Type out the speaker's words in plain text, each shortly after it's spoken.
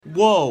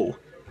Whoa.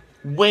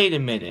 Wait a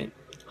minute.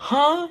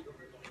 Huh?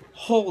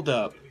 Hold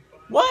up.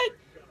 What?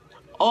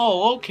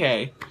 Oh,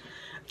 okay.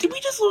 Did we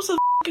just lose the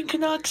f***ing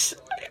Canucks?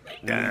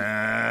 You're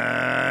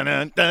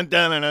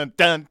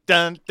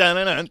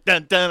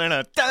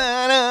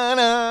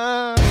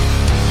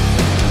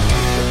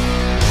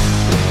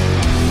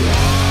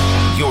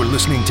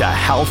listening to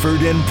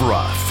Halford and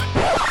Brough.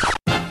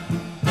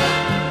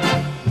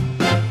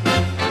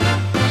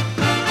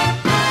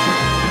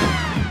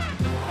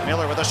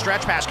 Miller with a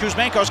stretch pass.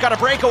 Kuzmenko's got a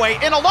breakaway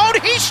in alone.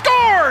 He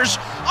scores!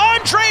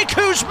 Andrei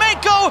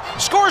Kuzmenko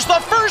scores the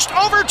first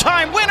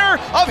overtime winner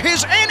of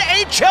his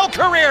NHL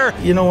career.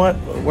 You know what?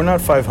 We're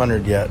not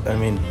 500 yet. I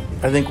mean,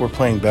 I think we're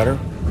playing better.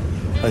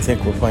 I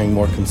think we're playing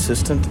more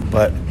consistent,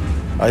 but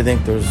I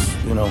think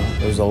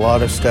there's a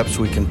lot of steps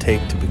we can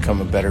take to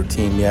become a better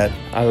team yet.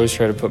 I always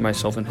try to put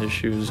myself in his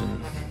shoes,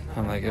 and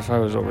I'm like, if I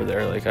was over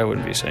there, I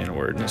wouldn't be saying a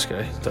word, and this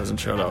guy doesn't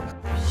shut up.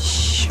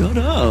 Shut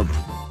up.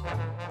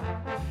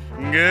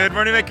 Good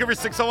morning, Vancouver.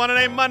 6:01 on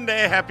a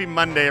Monday. Happy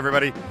Monday,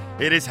 everybody.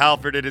 It is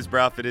Halford, it is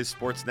Brough, it is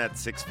Sportsnet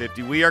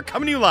 650. We are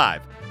coming to you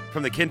live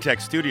from the Kintec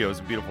Studios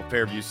in beautiful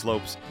Fairview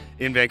Slopes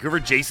in Vancouver.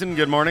 Jason,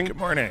 good morning. Good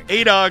morning.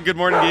 A-Dog, good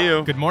morning to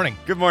you. Good morning.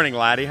 Good morning,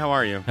 Laddie. How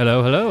are you?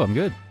 Hello. I'm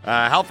good.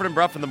 Halford and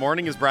Brough in the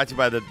morning is brought to you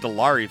by the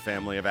Dilawri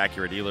family of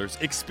Acura dealers.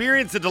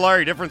 Experience the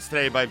Dilawri difference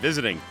today by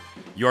visiting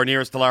your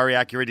nearest Dilawri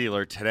Acura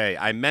dealer today.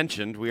 I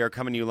mentioned we are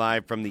coming to you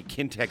live from the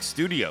Kintec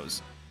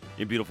Studios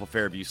in beautiful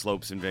Fairview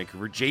Slopes in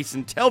Vancouver.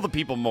 Jason, tell the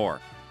people more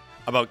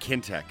about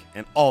Kintec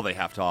and all they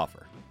have to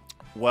offer.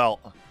 Well,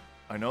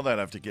 I know that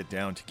I have to get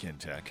down to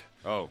Kintec.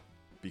 Oh.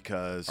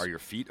 Because Are your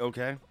feet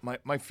okay?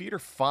 my feet are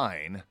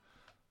fine.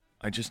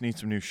 I just need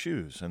some new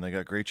shoes, and they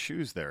got great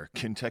shoes there.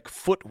 Kintec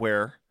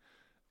Footwear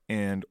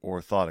and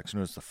Orthotics,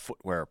 known as the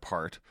footwear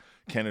part,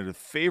 Canada's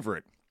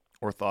favorite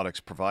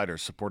orthotics provider,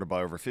 supported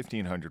by over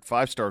 1,500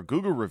 five-star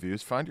Google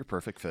reviews. Find your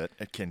perfect fit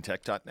at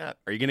kintec.net.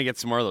 Are you going to get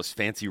some more of those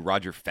fancy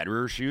Roger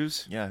Federer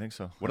shoes? Yeah, I think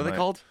so. What are they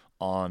called?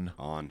 On.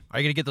 Are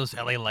you going to get those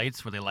LA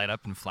lights where they light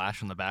up and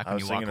flash on the back when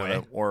you walk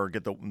away? Or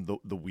get the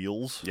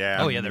wheels.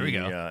 Yeah. Oh, yeah, there we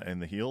go. And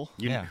the heel.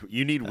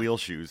 You need wheel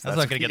shoes. That's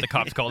not going to get the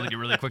cops called on you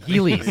really quickly.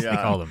 Heelys, they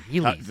call them.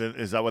 Heelys.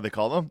 Is that what they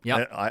call them?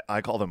 Yeah.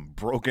 I call them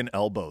broken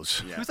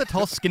elbows. Yeah. Who's that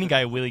tall, skinny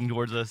guy wheeling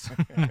towards us?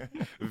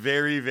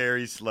 Very,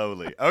 very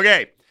slowly.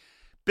 Okay.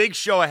 Big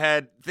show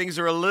ahead. Things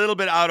are a little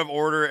bit out of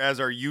order as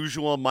our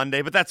usual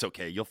Monday, but that's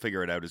okay. You'll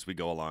figure it out as we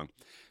go along.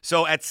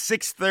 So at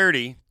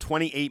 6:30,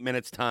 28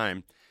 minutes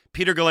time,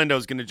 Peter Galindo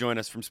is going to join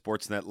us from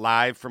Sportsnet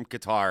live from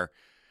Qatar.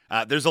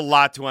 There's a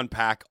lot to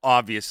unpack,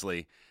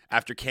 obviously,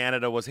 after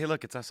Canada was, hey,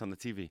 look, it's us on the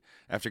TV.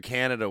 After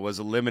Canada was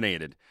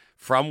eliminated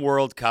from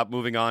World Cup,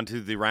 moving on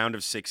to the round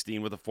of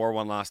 16 with a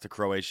 4-1 loss to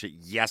Croatia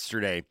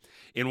yesterday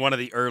in one of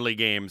the early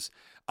games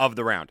of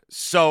the round.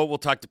 So we'll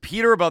talk to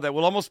Peter about that.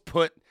 We'll almost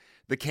put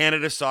the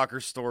Canada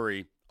soccer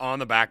story on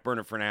the back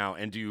burner for now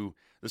and do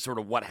the sort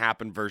of what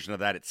happened version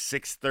of that at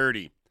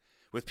 6:30.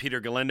 With Peter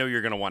Galindo,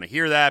 you're going to want to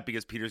hear that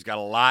because Peter's got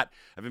a lot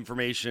of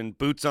information,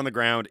 boots on the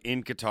ground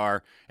in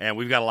Qatar, and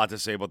we've got a lot to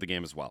say about the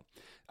game as well.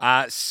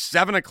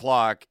 7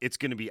 o'clock, it's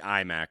going to be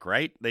IMAC,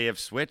 right? They have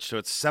switched, so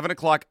it's 7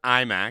 o'clock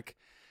IMAC,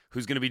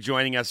 who's going to be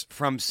joining us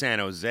from San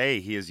Jose.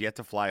 He is yet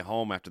to fly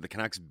home after the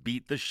Canucks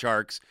beat the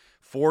Sharks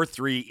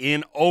 4-3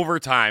 in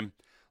overtime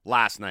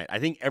last night. I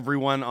think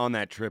everyone on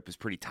that trip is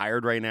pretty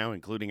tired right now,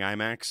 including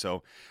IMAC,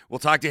 so we'll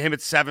talk to him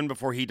at 7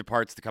 before he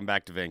departs to come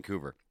back to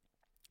Vancouver.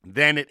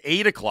 Then at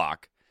 8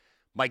 o'clock,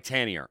 Mike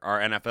Tanier,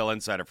 our NFL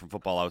insider from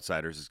Football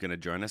Outsiders, is going to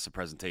join us, a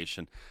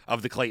presentation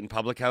of the Clayton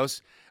Public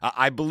House.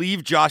 I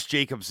believe Josh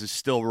Jacobs is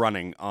still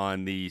running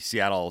on the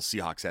Seattle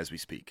Seahawks as we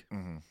speak.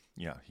 Mm-hmm.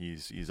 Yeah,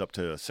 he's up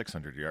to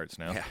 600 yards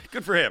now. Yeah,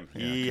 good for him.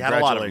 Yeah, he had a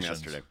lot of them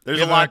yesterday. There's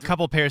a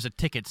couple pairs of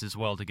tickets as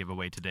well to give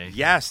away today.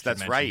 Yes,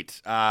 that's right.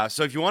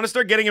 So if you want to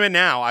start getting them in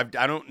now, I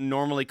don't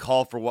normally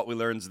call for What We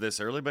Learns this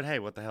early, but hey,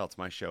 what the hell? It's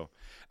my show.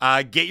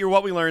 Get your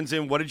What We Learns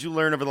in. What did you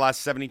learn over the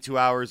last 72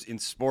 hours in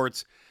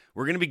sports?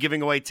 We're going to be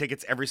giving away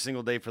tickets every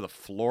single day for the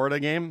Florida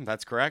game.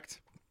 That's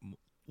correct?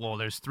 Well,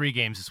 there's 3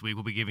 games this week.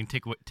 We'll be giving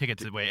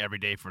tickets away every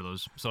day for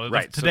those. So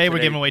right. Today we're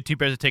giving away 2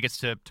 pairs of tickets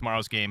to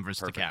tomorrow's game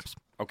versus the Caps.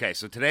 Okay,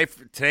 so today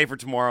for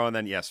tomorrow, and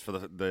then yes, for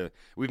the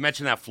we've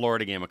mentioned that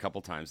Florida game a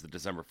couple times, the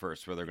December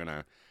 1st, where they're going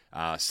to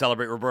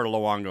celebrate Roberto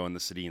Luongo and the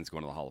Sedins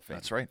going to the Hall of Fame.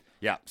 That's right.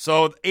 Yeah.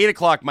 So 8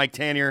 o'clock, Mike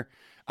Tanier.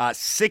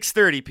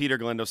 6:30, Peter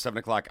Galindo. 7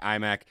 o'clock,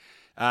 IMAC.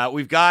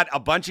 We've got a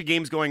bunch of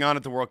games going on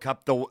at the World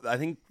Cup. I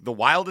think the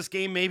wildest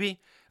game maybe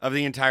of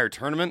the entire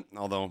tournament,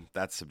 although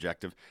that's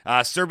subjective.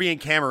 Serbia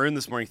and Cameroon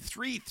this morning,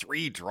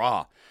 3-3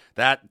 draw.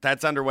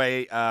 That's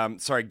underway.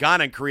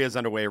 Ghana and Korea is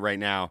underway right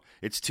now.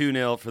 It's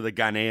 2-0 for the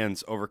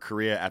Ghanaians over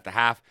Korea at the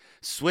half.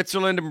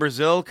 Switzerland and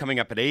Brazil coming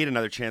up at 8.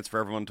 Another chance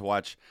for everyone to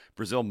watch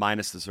Brazil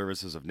minus the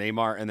services of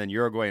Neymar. And then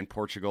Uruguay and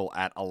Portugal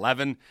at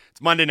 11.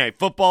 It's Monday Night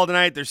Football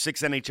tonight. There's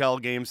 6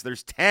 NHL games.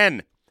 There's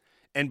 10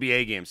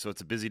 NBA games. So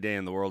it's a busy day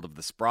in the world of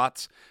the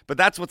Sprots. But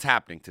that's what's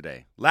happening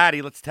today.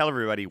 Laddie, let's tell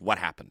everybody what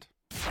happened.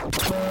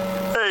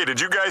 Hey, did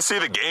you guys see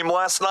the game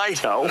last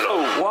night? No.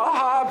 What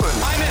happened?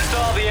 I missed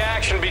all the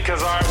action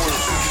because I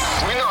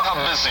was... We know how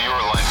busy your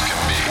life can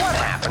be. What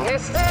happened? You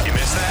missed that?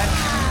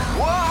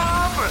 What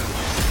happened?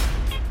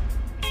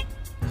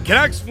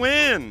 Canucks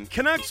win.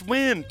 Canucks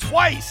win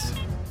twice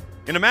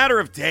in a matter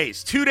of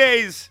days. 2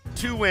 days,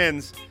 2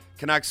 wins.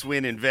 Canucks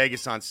win in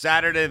Vegas on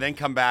Saturday, then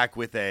come back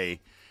with a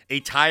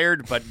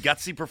tired but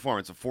gutsy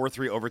performance, a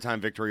 4-3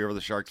 overtime victory over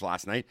the Sharks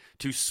last night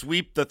to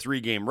sweep the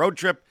 3-game road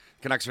trip.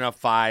 Canucks are now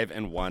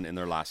 5-1 in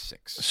their last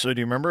 6. So do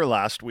you remember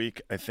last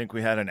week, I think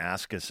we had an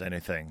Ask Us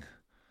Anything.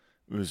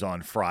 It was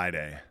on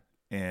Friday.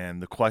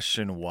 And the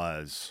question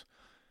was,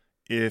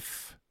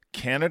 if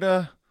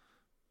Canada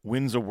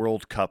wins a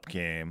World Cup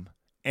game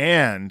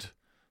and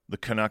the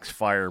Canucks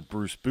fire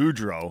Bruce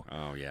Boudreau,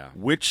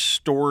 which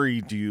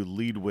story do you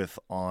lead with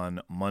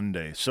on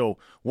Monday? So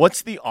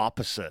what's the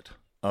opposite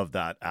of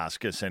that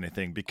Ask Us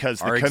Anything? Because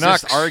the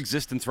Canucks... our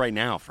existence right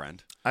now,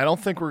 friend. I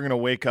don't think we're going to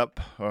wake up,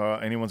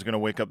 anyone's going to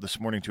wake up this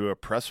morning to a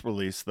press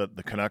release that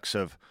the Canucks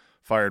have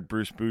fired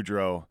Bruce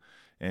Boudreau,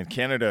 and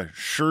Canada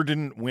sure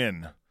didn't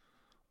win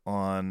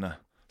on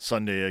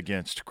Sunday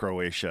against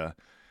Croatia.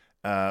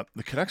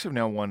 The Canucks have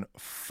now won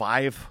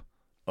 5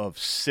 of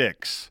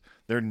 6.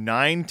 They're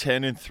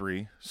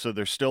 9-10-3, so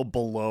they're still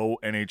below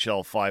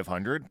NHL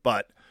 500,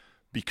 but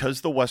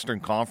because the Western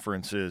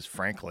Conference is,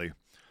 frankly,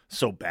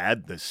 so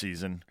bad this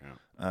season,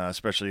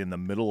 especially in the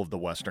middle of the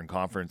Western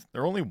Conference,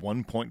 they're only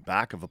 1 point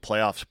back of a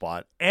playoff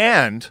spot.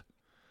 And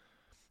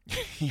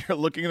you're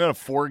looking at a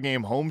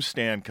 4-game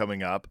homestand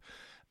coming up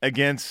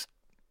against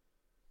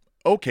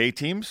okay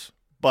teams,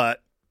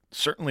 but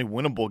certainly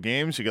winnable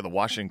games. You got the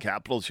Washington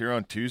Capitals here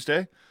on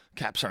Tuesday.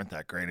 Caps aren't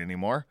that great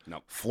anymore.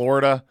 No.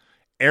 Florida,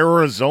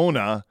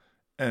 Arizona,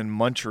 and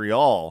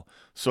Montreal.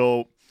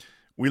 So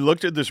we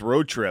looked at this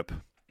road trip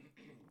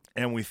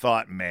and we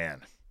thought,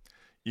 man,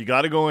 you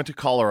got to go into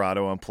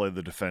Colorado and play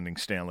the defending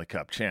Stanley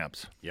Cup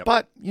champs. Yep.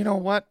 But you know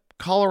what?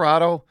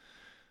 Colorado,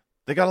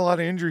 they got a lot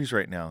of injuries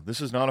right now. This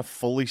is not a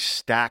fully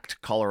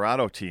stacked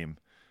Colorado team.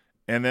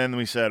 And then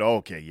we said,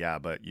 okay, yeah,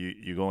 but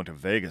you go into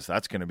Vegas,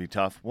 that's going to be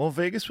tough. Well,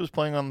 Vegas was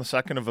playing on the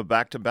second of a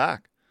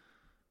back-to-back.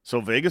 So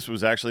Vegas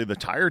was actually the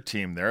tired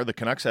team there. The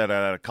Canucks had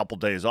a couple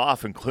days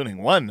off,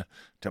 including one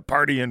to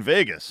party in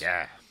Vegas.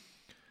 Yeah.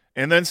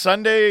 And then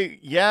Sunday,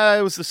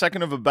 it was the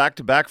second of a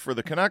back-to-back for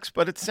the Canucks,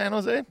 but it's San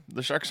Jose.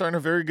 The Sharks aren't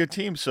a very good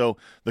team, so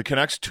the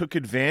Canucks took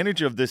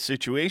advantage of this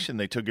situation.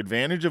 They took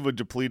advantage of a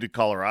depleted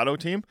Colorado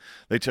team.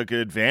 They took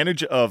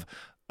advantage of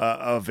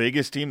a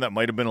Vegas team that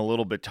might have been a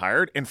little bit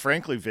tired, and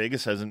frankly,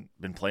 Vegas hasn't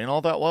been playing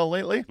all that well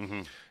lately.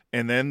 Mm-hmm.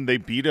 And then they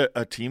beat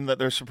a team that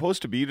they're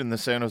supposed to beat in the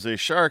San Jose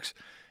Sharks,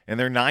 and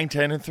they're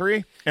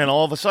 9-10-3, and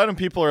all of a sudden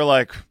people are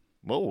like,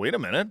 whoa, wait a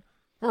minute.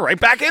 We're right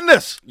back in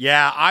this.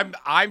 Yeah,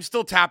 I'm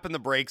still tapping the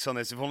brakes on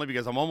this, if only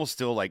because I'm almost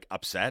still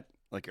upset,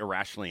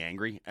 irrationally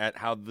angry at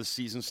how the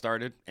season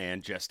started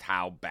and just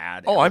how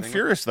bad. I'm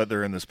furious that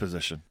they're in this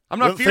position. I'm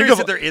not furious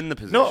that they're in the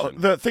position.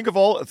 No, think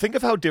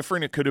of how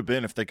different it could have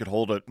been if they could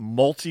hold a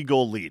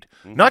multi-goal lead,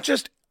 not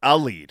just a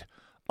lead,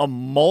 a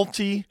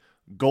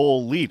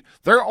multi-goal lead.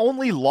 Their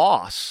only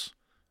loss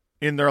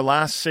in their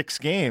last 6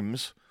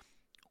 games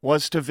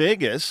was to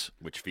Vegas,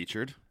 which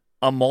featured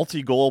a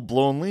multi-goal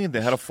blown lead.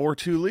 They had a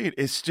 4-2 lead.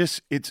 It's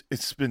just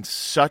it's been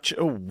such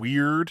a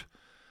weird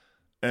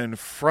and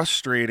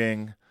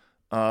frustrating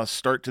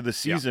start to the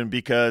season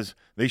because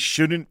they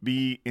shouldn't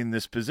be in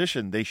this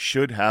position. They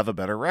should have a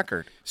better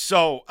record.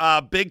 So,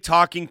 big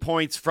talking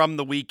points from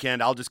the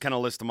weekend. I'll just kind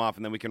of list them off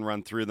and then we can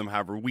run through them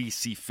however we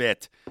see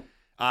fit.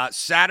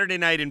 Saturday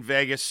night in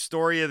Vegas,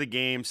 story of the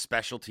game,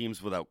 special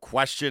teams without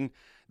question.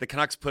 The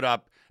Canucks put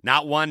up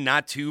not 1,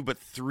 not 2, but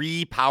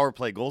 3 power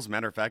play goals.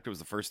 Matter of fact, it was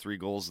the first 3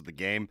 goals of the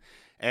game.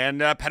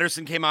 And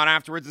Pettersson came out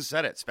afterwards and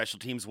said it. Special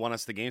teams won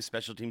us the game.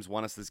 Special teams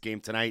won us this game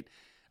tonight.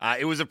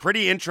 It was a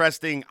pretty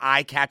interesting,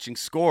 eye-catching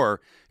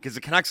score because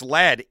the Canucks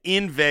led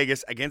in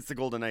Vegas against the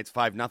Golden Knights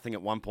 5-0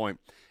 at one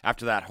point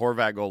after that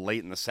Horvat goal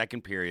late in the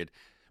second period.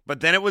 But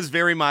then it was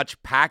very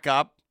much pack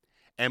up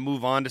and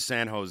move on to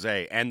San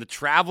Jose. And the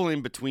travel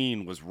in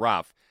between was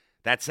rough.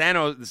 That San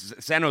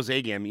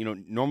Jose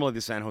game, normally the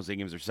San Jose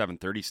games are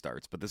 7:30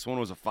 starts, but this one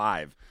was a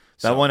 5.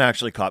 That one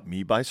actually caught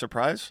me by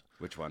surprise.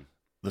 Which one?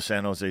 The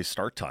San Jose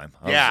start time.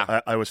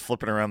 I was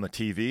flipping around the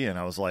TV, and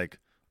I was like,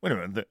 wait a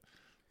minute, the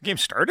game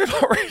started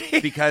already?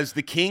 Because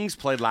the Kings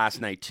played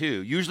last night,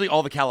 too. Usually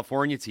all the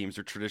California teams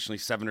are traditionally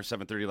 7 or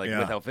 7:30,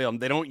 without fail.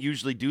 They don't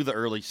usually do the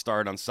early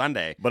start on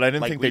Sunday. But I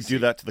didn't think they'd do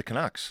that to the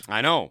Canucks.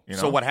 I know.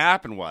 So what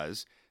happened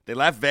was they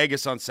left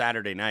Vegas on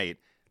Saturday night.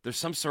 There's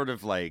some sort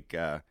of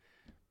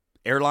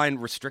airline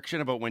restriction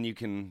about when you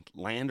can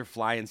land or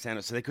fly in San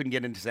Jose. So they couldn't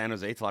get into San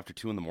Jose till after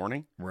 2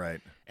 a.m.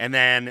 Right. And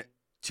then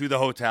to the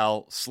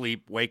hotel,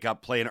 sleep, wake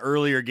up, play an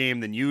earlier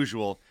game than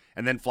usual,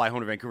 and then fly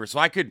home to Vancouver. So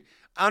I could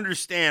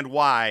understand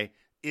why,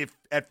 if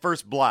at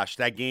first blush,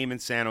 that game in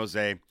San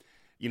Jose,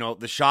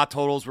 the shot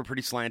totals were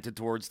pretty slanted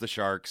towards the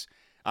Sharks.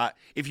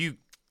 If you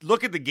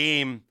look at the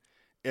game,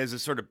 as a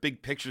sort of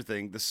big picture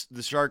thing,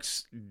 the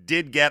Sharks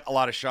did get a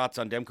lot of shots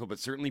on Demko, but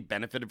certainly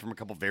benefited from a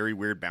couple very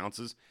weird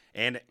bounces.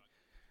 And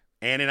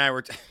Andy and I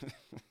were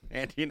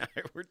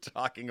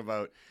talking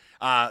about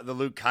the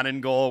Luke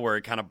Cunnin goal where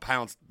it kind of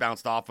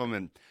bounced off him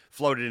and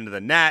floated into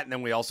the net. And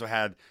then we also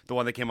had the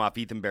one that came off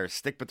Ethan Bear's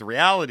stick. But the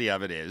reality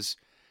of it is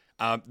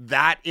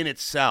that in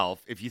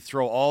itself, if you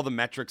throw all the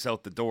metrics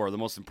out the door, the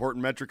most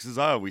important metrics, as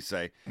I always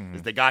say,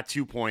 is they got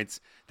 2 points.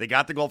 They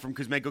got the goal from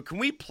Kuzmenko. Can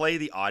we play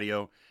the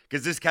audio?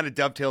 Because this kind of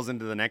dovetails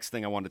into the next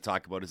thing I wanted to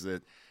talk about is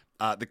that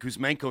the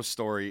Kuzmenko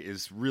story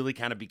is really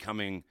kind of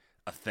becoming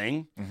a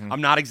thing.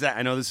 I'm not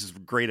I know this is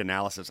great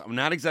analysis. I'm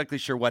not exactly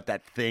sure what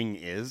that thing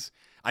is.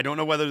 I don't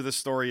know whether the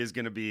story is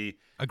going to be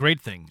a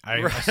great thing. I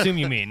assume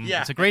you mean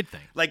it's a great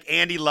thing. Like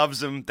Andy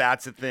loves him.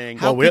 That's a thing.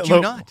 How could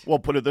you not? Well,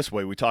 put it this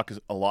way. We talk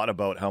a lot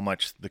about how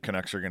much the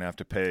Canucks are going to have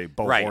to pay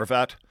Bo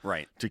Horvat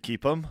to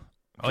keep him.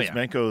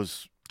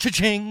 Kuzmenko's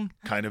cha-ching,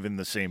 kind of in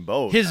the same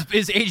boat.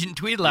 His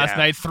agent tweeted last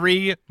night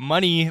 3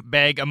 money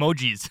bag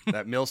emojis.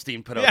 That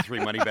Milstein put out 3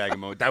 money bag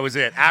emojis. That was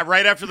it.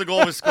 Right after the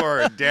goal was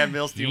scored, Dan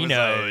Milstein he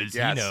knows.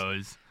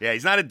 Yeah,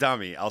 he's not a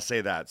dummy. I'll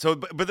say that. So,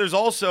 but there's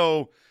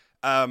also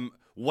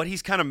what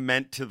he's kind of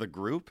meant to the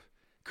group,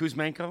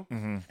 Kuzmenko,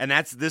 and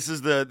this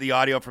is the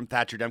audio from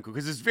Thatcher Demko,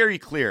 because it's very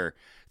clear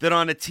that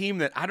on a team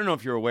that, I don't know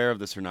if you're aware of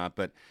this or not,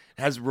 but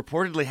has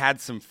reportedly had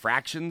some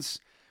fractions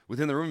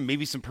within the room,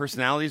 maybe some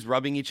personalities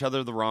rubbing each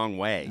other the wrong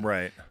way.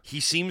 Right. He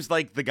seems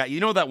like the guy,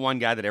 that one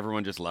guy that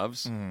everyone just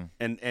loves, and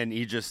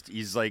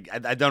he's like,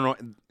 I don't know,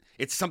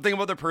 it's something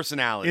about their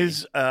personality.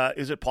 Is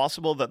it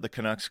possible that the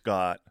Canucks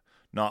got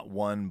not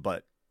 1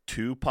 but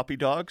 2 puppy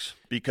dogs?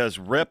 Because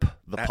Rip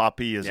the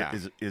puppy is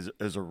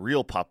a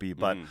real puppy,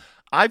 but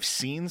I've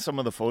seen some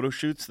of the photo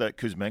shoots that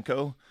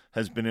Kuzmenko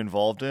has been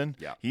involved in.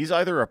 Yeah. He's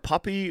either a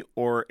puppy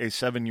or a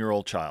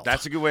 7-year-old child.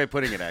 That's a good way of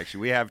putting it,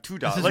 actually. We have 2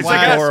 dogs. This is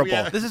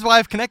adorable. This is why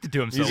I've connected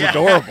to him so He's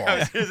adorable.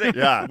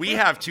 Yeah. We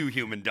have 2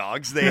 human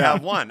dogs. They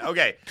have 1.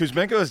 Okay.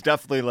 Kuzmenko is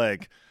definitely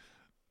like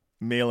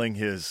mailing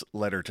his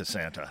letter to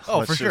Santa.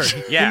 Oh, for sure.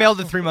 He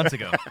mailed it 3 months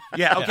ago.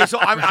 Yeah, okay, so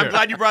I'm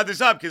glad you brought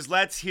this up, because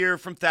let's hear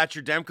from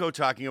Thatcher Demko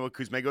talking about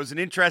Kuzmenko. It's an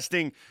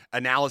interesting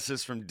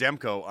analysis from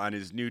Demko on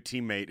his new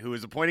teammate, who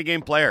is a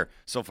point-a-game player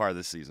so far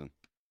this season.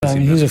 I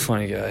mean, he's a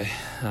funny guy.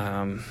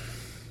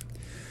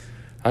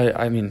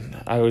 I mean,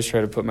 I always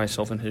try to put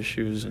myself in his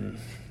shoes, and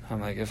I'm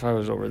like, if I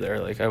was over there,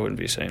 like, I wouldn't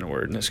be saying a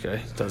word, and this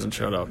guy doesn't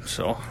shut up.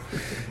 So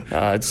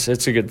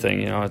it's a good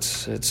thing,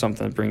 It's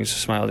something that brings a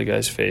smile to the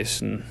guy's face,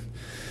 and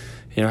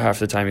half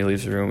the time he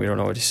leaves the room, we don't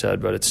know what he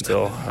said, but it's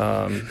still,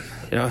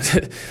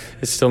 it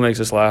still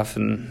makes us laugh,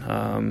 and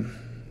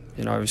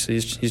obviously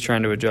he's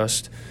trying to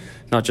adjust,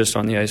 not just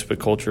on the ice, but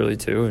culturally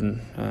too,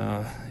 and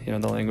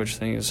the language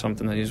thing is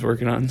something that he's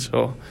working on.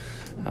 So,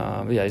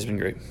 but yeah, he's been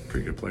great.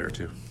 Pretty good player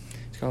too.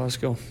 He's got a lot of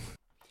skill.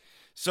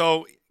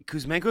 So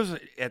Kuzmenko's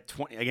at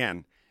 20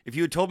 again. If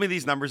you had told me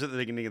these numbers at the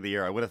beginning of the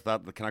year, I would have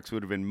thought the Canucks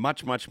would have been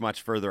much, much,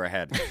 much further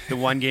ahead. The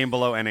 1 game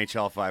below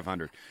NHL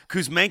 500.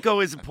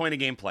 Kuzmenko is a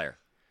point-a-game player.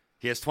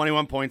 He has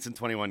 21 points in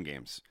 21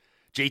 games.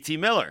 JT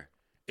Miller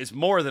is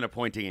more than a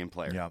point-a-game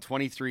player,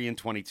 23 and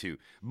 22.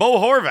 Bo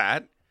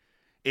Horvat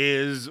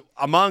is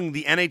among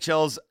the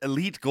NHL's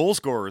elite goal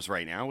scorers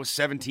right now with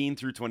 17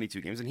 through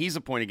 22 games, and he's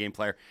a point-a-game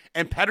player.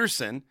 And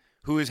Pettersson,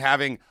 who is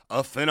having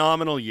a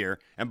phenomenal year.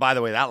 And by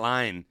the way, that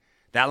line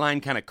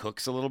kind of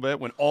cooks a little bit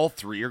when all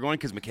 3 are going,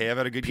 because Mikheyev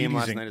had a good game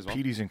last night as well.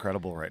 Petey's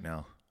incredible right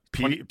now.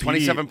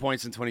 27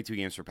 points in 22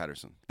 games for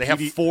Pettersson. They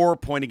have 4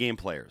 point-a-game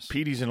players.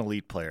 Petey's an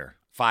elite player.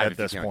 5 at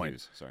this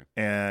point. Sorry.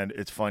 And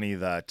it's funny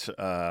that,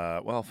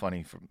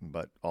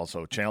 but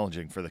also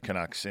challenging for the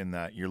Canucks in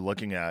that you're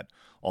looking at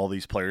all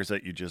these players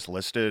that you just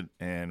listed,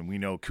 and we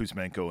know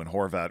Kuzmenko and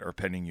Horvat are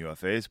pending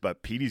UFAs,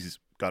 but Petey's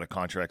got a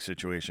contract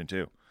situation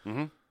too.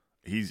 Mm-hmm.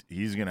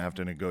 He's going to have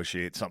to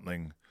negotiate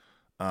something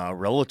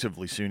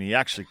relatively soon. He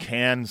actually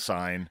can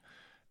sign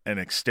an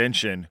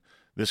extension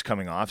this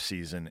coming off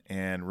season.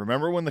 And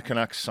remember when the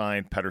Canucks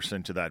signed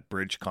Pettersson to that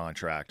bridge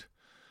contract,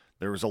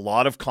 there was a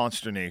lot of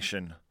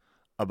consternation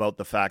about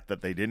the fact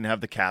that they didn't have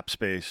the cap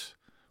space,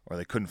 or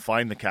they couldn't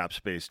find the cap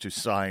space to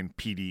sign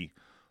PD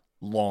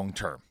long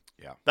term.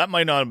 Yeah, that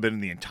might not have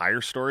been the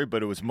entire story,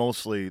 but it was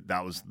mostly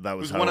that was how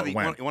it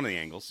went. One of the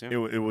angles. Yeah.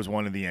 It was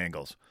one of the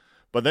angles.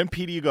 But then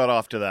PD got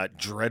off to that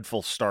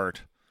dreadful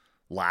start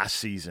last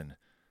season,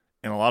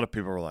 and a lot of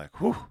people were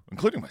like, "Whew,"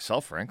 including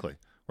myself, frankly,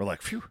 we're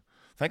like, "Phew,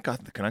 thank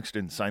God the Canucks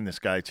didn't sign this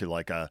guy to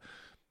like a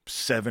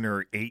 7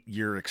 or 8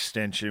 year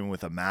extension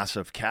with a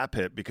massive cap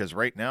hit, because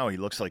right now he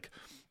looks like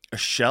a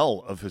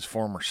shell of his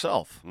former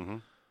self." Mm-hmm.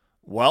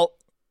 Well,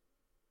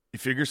 he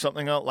figured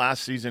something out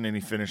last season, and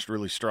he finished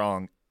really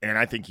strong. And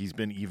I think he's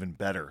been even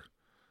better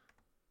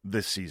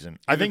this season.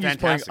 I think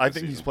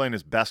he's playing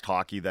his best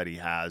hockey that he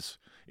has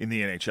in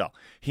the NHL.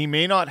 He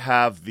may not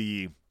have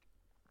the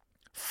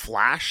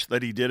flash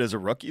that he did as a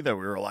rookie that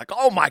we were like,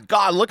 "Oh my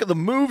God, look at the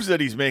moves that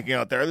he's making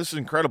out there. This is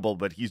incredible."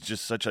 But he's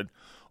just such an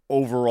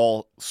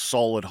overall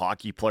solid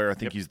hockey player. I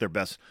think he's their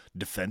best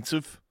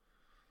defensive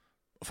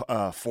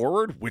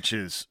forward, which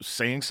is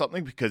saying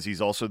something because he's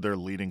also their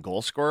leading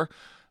goal scorer.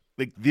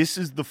 like this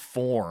is the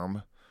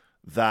form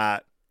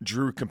that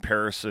drew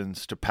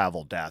comparisons to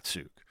Pavel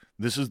Datsyuk.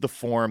 This is the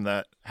form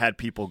that had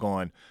people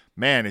going,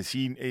 man, is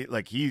he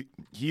like he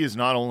is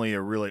not only a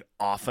really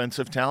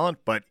offensive talent,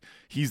 but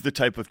he's the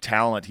type of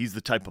talent, he's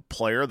the type of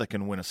player that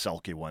can win a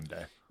Selke one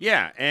day.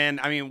 Yeah, and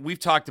I mean, we've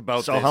talked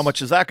about So this. how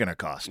much is that going to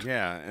cost?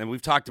 Yeah, and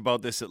we've talked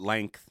about this at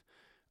length,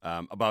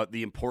 about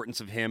the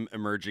importance of him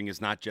emerging as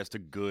not just a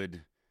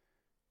good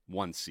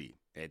 1C.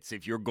 It's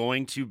if you're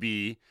going to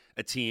be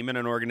a team and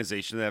an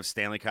organization that have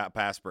Stanley Cup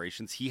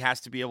aspirations, he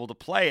has to be able to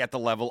play at the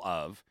level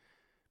of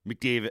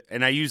McDavid,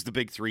 and I use the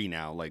big three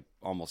now, like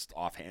almost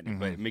offhanded,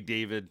 but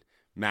McDavid,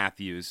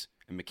 Matthews,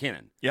 and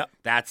McKinnon. Yeah,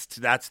 that's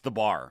the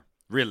bar,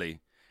 really.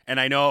 And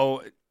I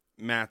know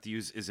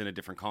Matthews is in a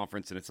different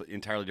conference, and it's an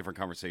entirely different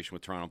conversation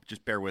with Toronto.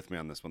 Just bear with me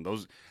on this one.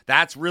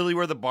 That's really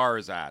where the bar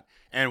is at.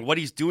 And what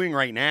he's doing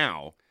right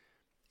now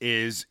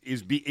is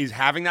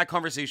having that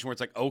conversation where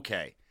it's like,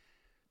 okay,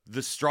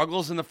 the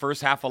struggles in the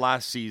first half of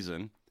last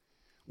season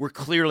were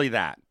clearly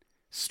that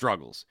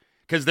struggles,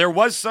 because there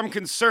was some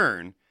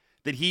concern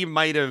that he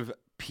might have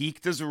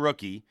peaked as a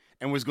rookie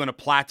and was going to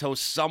plateau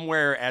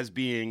somewhere as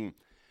being,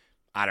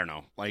 I don't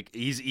know, like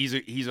he's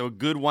a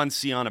good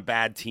 1C on a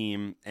bad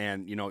team,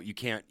 and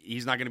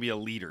he's not going to be a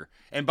leader.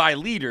 And by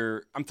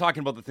leader, I'm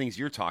talking about the things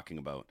you're talking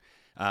about.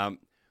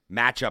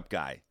 Matchup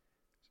guy,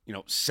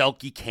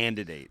 Selke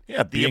candidate.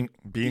 Yeah,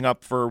 being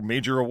up for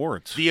major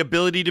awards. The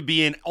ability to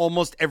be in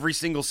almost every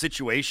single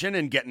situation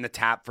and getting a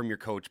tap from your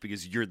coach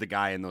because you're the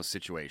guy in those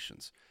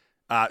situations.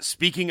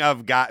 Speaking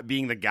of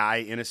being the guy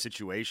in a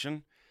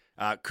situation,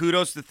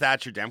 kudos to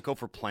Thatcher Demko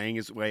for playing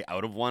his way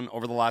out of one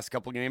over the last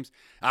couple of games.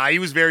 He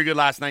was very good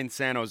last night in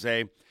San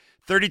Jose.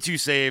 32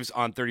 saves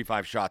on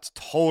 35 shots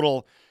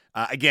total.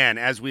 Again,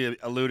 as we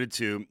alluded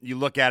to, you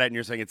look at it and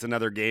you're saying it's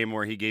another game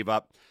where he gave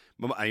up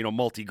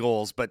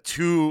multi-goals, but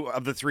 2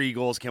 of the 3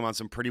 goals came on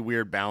some pretty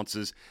weird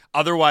bounces.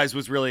 Otherwise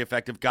was really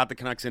effective, got the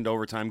Canucks into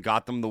overtime,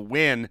 got them the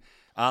win.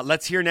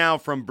 Let's hear now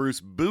from Bruce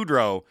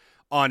Boudreau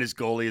on his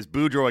goalie, as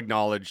Boudreau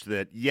acknowledged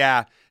that,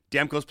 yeah,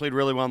 Demko's played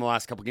really well in the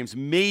last couple games.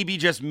 Maybe,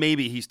 just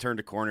maybe, he's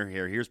turned a corner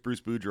here. Here's Bruce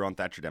Boudreau on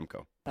Thatcher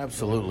Demko.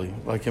 Absolutely.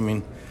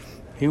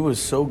 He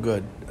was so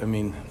good.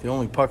 The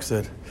only pucks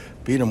that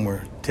beat him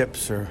were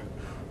tips or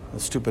a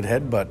stupid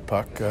headbutt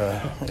puck,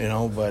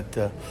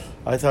 but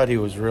I thought he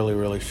was really,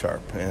 really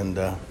sharp. And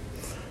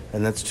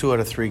that's 2 out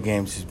of 3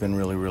 games he's been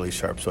really, really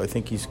sharp. So I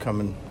think he's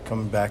coming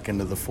back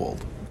into the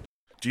fold.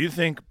 Do you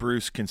think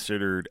Bruce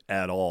considered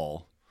at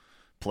all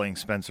playing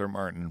Spencer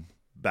Martin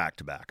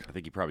back-to-back? I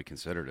think he probably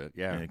considered it,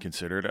 yeah. And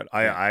considered it.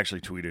 I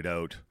actually tweeted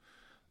out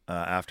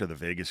after the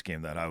Vegas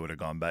game that I would have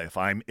gone back.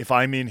 If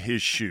I'm in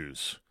his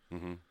shoes,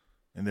 and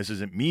this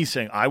isn't me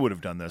saying I would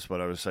have done this,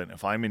 but I was saying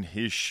if I'm in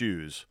his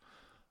shoes,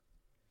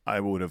 I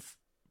would have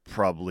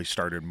probably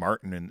started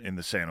Martin in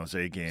the San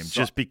Jose game,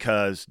 just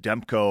because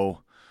Demko,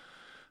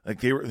 like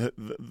the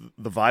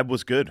vibe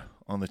was good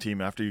on the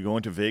team after you go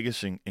into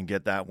Vegas and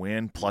get that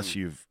win. Plus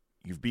you've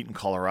beaten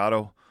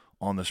Colorado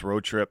on this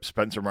road trip.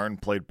 Spencer Martin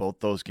played both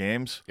those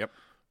games. Yep.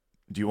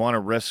 Do you want to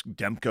risk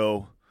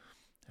Demko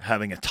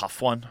having a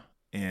tough one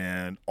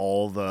and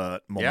all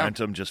the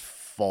momentum just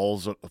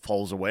falls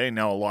away?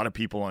 Now, a lot of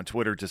people on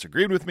Twitter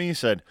disagreed with me,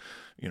 said,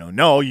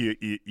 no,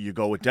 you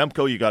go with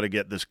Demko. You got to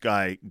get this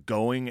guy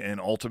going.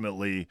 And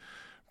ultimately,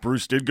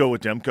 Bruce did go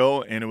with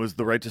Demko, and it was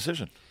the right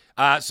decision.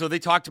 So they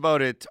talked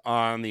about it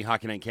on the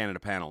Hockey Night Canada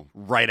panel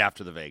right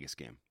after the Vegas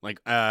game.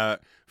 Like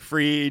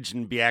Friedge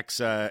and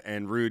Bieksa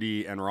and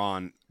Rudy and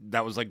Ron,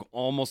 that was like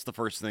almost the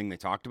first thing they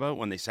talked about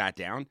when they sat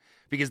down,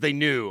 because they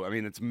knew,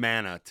 it's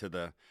manna to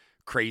the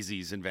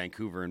crazies in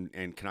Vancouver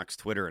and Canucks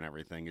Twitter and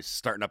everything, is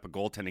starting up a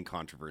goaltending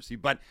controversy.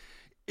 But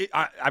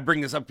I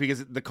bring this up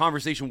because the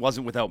conversation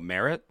wasn't without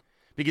merit,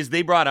 because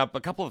they brought up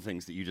a couple of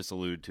things that you just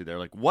alluded to. They're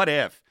like, what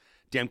if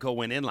Demko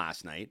went in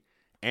last night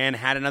and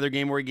had another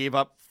game where he gave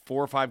up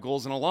 4 or 5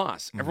 goals and a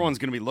loss? Everyone's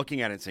going to be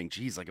looking at it and saying,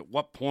 geez, like at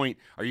what point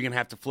are you going to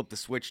have to flip the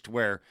switch to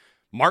where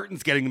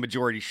Martin's getting the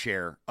majority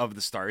share of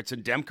the starts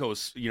and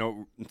Demko's,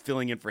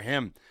 filling in for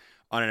him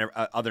on an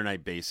other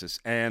night basis?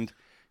 And,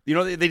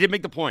 they did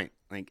make the point.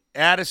 Like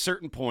at a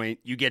certain point,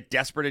 you get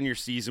desperate in your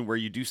season where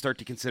you do start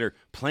to consider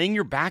playing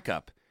your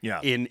backup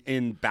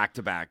in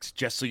back-to-backs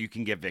just so you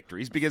can get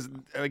victories. Because,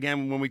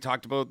 again, when we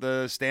talked about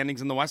the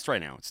standings in the West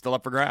right now, it's still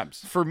up for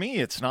grabs. For me,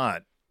 it's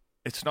not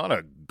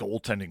a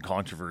goaltending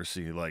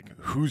controversy like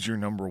who's your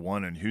number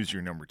 1 and who's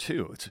your number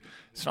 2.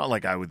 It's not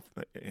like I would,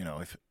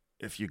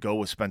 if you go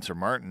with Spencer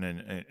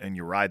Martin and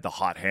you ride the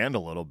hot hand a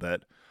little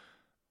bit,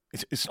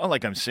 it's not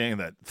like I'm saying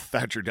that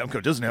Thatcher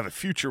Demko doesn't have a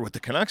future with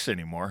the Canucks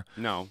anymore.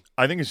 No.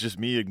 I think it's just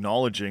me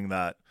acknowledging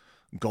that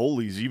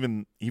goalies,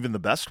 even the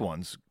best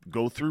ones,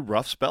 go through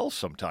rough spells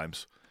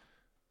sometimes.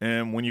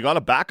 And when you got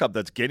a backup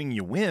that's getting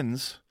you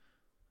wins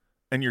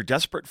and you're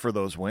desperate for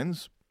those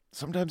wins,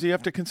 sometimes you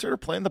have to consider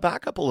playing the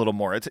backup a little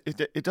more.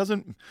 It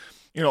doesn't,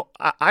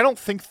 I don't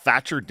think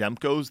Thatcher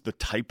Demko's the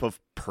type of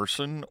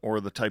person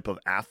or the type of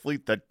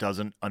athlete that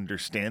doesn't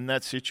understand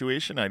that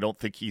situation. I don't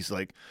think he's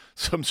like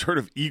some sort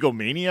of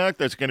egomaniac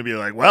that's going to be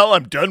like, well,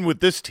 I'm done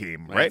with this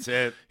team, right?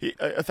 That's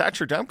it.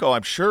 Thatcher Demko,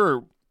 I'm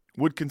sure,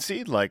 would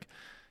concede like,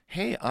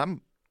 hey, I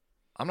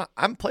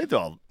haven't played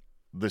all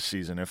this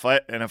season. If I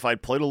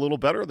played a little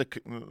better,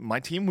 my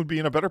team would be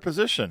in a better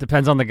position.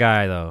 Depends on the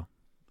guy, though.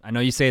 I know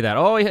you say that.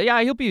 Oh,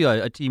 yeah, he'll be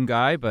a team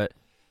guy, but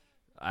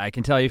I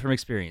can tell you from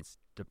experience,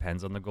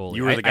 depends on the goalie.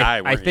 You were the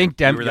guy. I think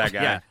Demko. You were that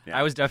guy. Yeah,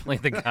 I was definitely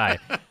the guy.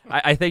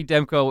 I think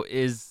Demko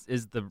is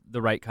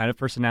the right kind of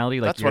personality,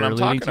 like That's you're what I'm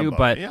alluding talking to. about,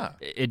 But yeah.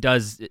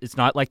 It's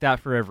not like that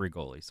for every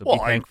goalie. So be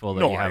thankful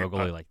that you have a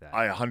goalie like that.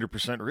 I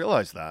 100%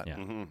 realize that. Yeah.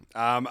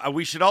 Mm-hmm.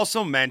 We should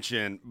also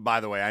mention, by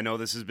the way, I know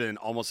this has been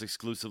almost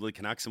exclusively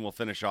Canucks, and we'll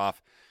finish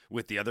off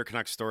with the other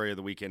Canucks story of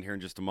the weekend here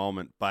in just a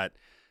moment. But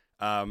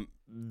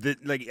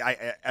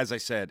as I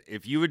said,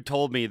 if you had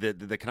told me that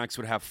the Canucks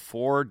would have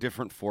 4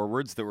 different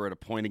forwards that were at a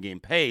point-a-game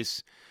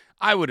pace,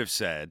 I would have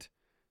said,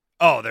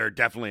 oh, they're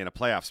definitely in a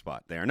playoff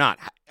spot. They are not.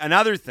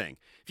 Another thing,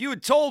 if you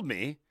had told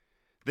me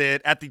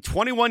that at the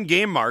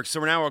 21-game mark,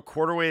 so we're now a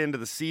quarter way into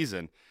the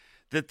season,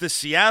 that the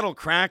Seattle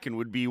Kraken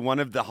would be one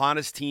of the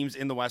hottest teams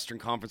in the Western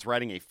Conference,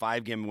 riding a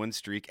 5-game win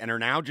streak, and are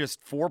now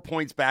just 4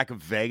 points back of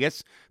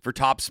Vegas for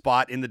top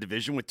spot in the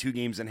division with 2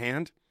 games in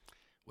hand,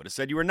 would have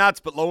said you were nuts,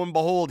 but lo and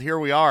behold, here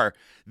we are.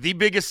 The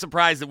biggest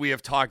surprise that we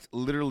have talked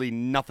literally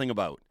nothing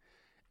about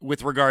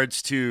with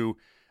regards to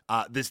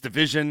this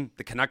division,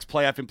 the Canucks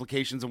playoff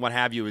implications and what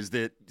have you, is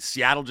that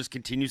Seattle just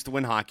continues to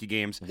win hockey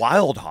games.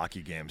 Wild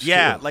hockey games,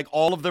 yeah, too. like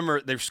all of them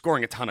they're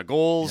scoring a ton of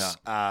goals.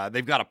 Yeah.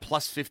 They've got a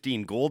plus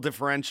 15 goal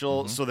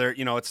differential. So they're,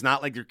 it's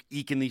not like they're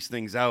eking these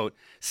things out.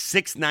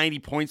 690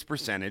 points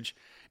percentage.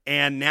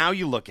 And now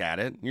you look at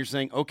it and you're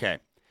saying, okay,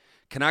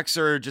 Canucks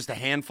are just a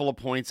handful of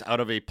points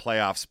out of a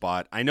playoff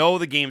spot. I know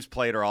the games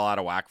played are all out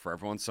of whack for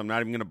everyone, so I'm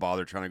not even going to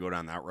bother trying to go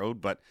down that road.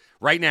 But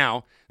right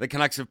now, the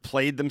Canucks have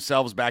played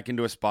themselves back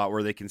into a spot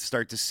where they can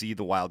start to see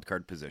the wild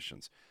card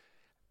positions.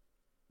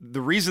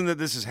 The reason that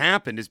this has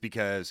happened is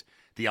because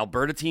the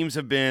Alberta teams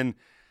have been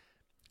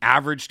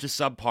average to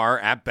subpar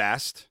at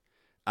best.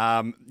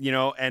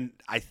 And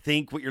I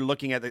think what you're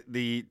looking at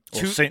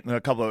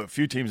a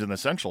few teams in the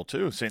Central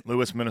too: St.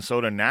 Louis,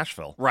 Minnesota, and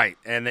Nashville. Right,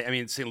 and I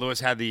mean St. Louis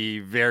had the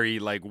very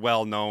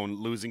well-known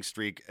losing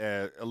streak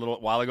a little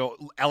while ago.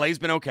 LA's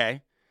been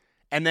okay,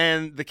 and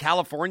then the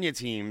California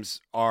teams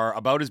are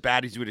about as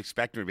bad as you would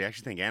expect them to be. I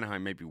actually think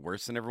Anaheim may be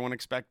worse than everyone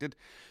expected.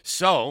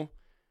 So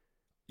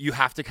you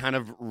have to kind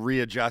of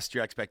readjust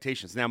your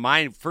expectations. Now,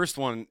 my first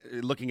one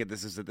looking at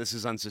this is that this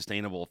is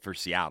unsustainable for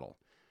Seattle.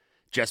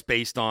 Just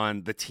based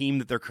on the team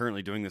that they're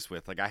currently doing this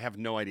with. Like, I have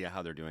no idea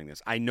how they're doing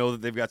this. I know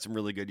that they've got some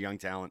really good young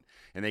talent,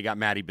 and they got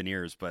Matty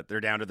Beniers, but they're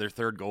down to their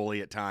 3rd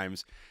goalie at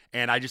times,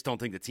 and I just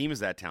don't think the team is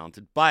that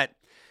talented. But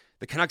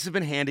the Canucks have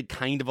been handed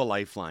kind of a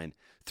lifeline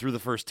through the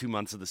first 2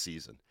 months of the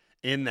season,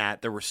 in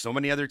that there were so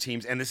many other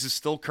teams, and this is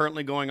still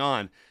currently going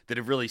on, that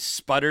have really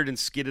sputtered and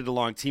skidded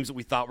along, teams that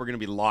we thought were going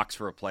to be locks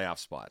for a playoff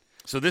spot.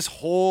 So this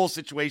whole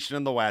situation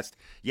in the West,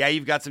 yeah,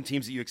 you've got some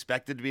teams that you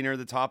expected to be near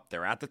the top.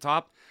 They're at the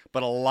top.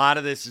 But a lot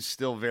of this is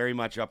still very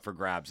much up for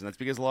grabs. And that's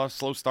because a lot of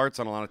slow starts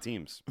on a lot of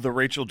teams. The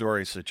Rachel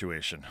Doerrie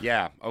situation.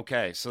 Yeah,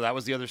 okay. So that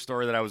was the other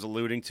story that I was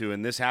alluding to.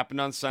 And this happened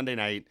on Sunday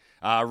night.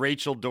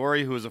 Rachel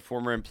Doerrie, who is a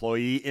former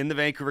employee in the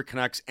Vancouver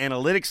Canucks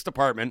analytics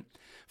department,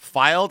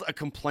 filed a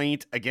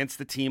complaint against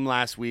the team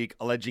last week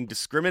alleging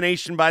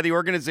discrimination by the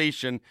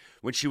organization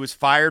when she was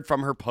fired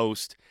from her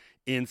post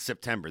in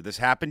September. This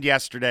happened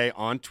yesterday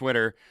on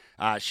Twitter.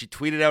 She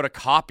tweeted out a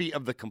copy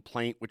of the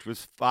complaint, which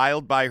was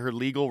filed by her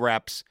legal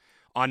reps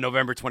on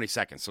November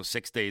 22nd, so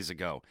 6 days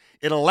ago.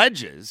 It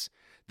alleges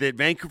that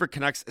Vancouver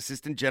Canucks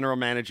assistant general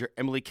manager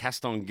Emily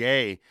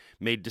Castonguay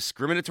made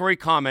discriminatory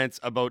comments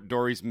about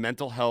Doerrie's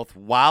mental health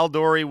while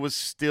Doerrie was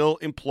still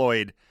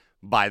employed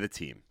by the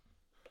team.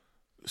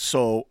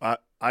 So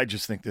I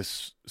just think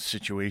this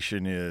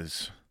situation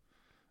is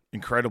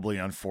incredibly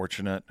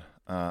unfortunate.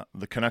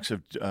 The Canucks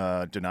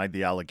have denied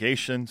the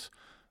allegations.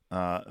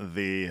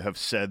 They have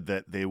said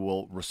that they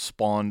will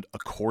respond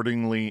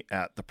accordingly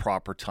at the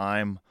proper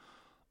time.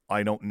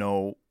 I don't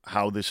know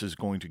how this is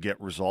going to get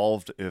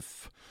resolved,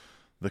 if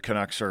the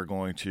Canucks are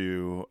going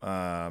to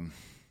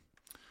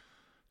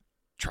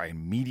try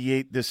and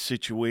mediate this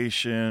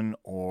situation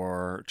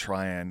or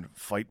try and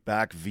fight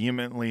back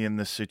vehemently in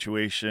this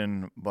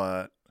situation.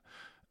 But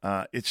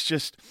it's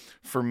just,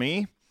 for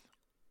me,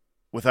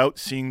 without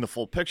seeing the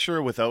full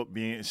picture, without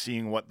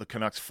seeing what the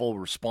Canucks' full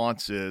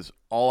response is,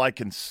 all I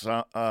can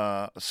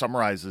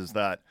summarize is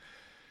that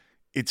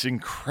it's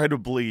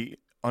incredibly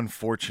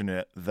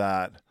unfortunate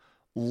that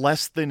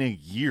less than a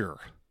year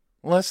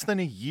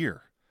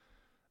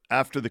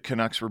after the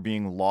Canucks were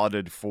being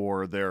lauded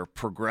for their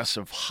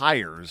progressive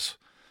hires,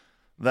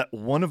 that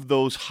one of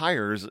those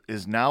hires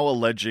is now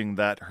alleging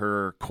that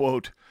her,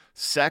 quote,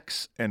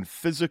 sex and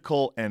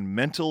physical and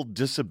mental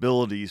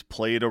disabilities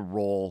played a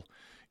role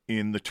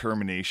in the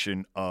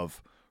termination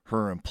of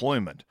her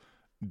employment.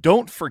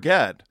 don't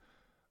forget,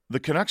 the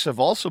Canucks have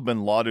also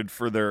been lauded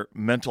for their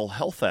mental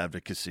health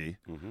advocacy.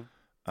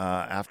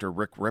 After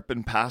Rick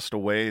Rippon passed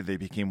away, they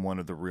became one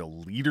of the real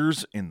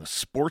leaders in the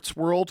sports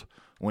world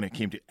when it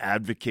came to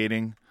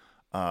advocating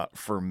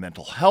for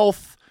mental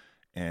health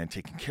and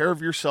taking care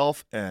of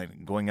yourself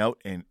and going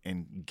out and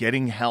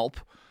getting help.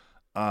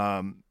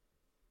 Again,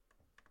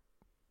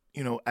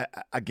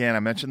 I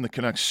mentioned the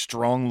Canucks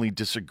strongly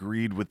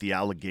disagreed with the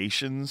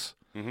allegations,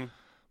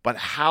 but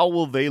how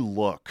will they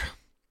look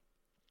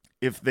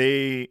if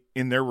they,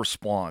 in their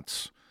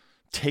response,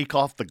 take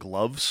off the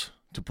gloves,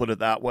 to put it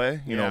that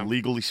way,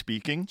 legally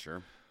speaking,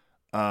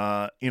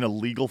 in a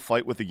legal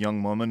fight with a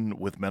young woman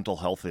with mental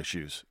health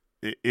issues?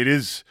 It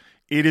is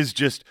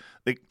just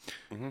like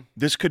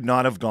this could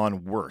not have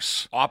gone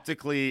worse.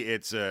 Optically,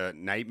 it's a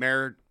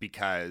nightmare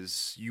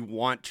because you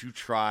want to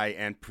try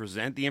and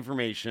present the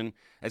information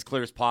as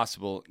clear as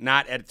possible,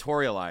 not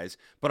editorialize,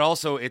 but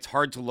also it's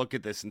hard to look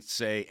at this and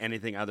say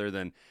anything other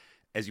than,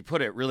 as you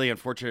put it, really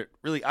unfortunate,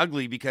 really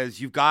ugly,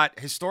 because you've got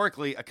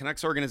historically a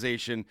Canucks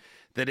organization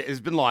that has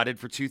been lauded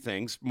for two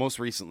things, most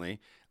recently.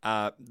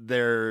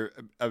 Their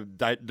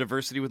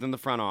diversity within the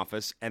front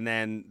office, and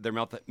then their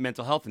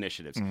mental health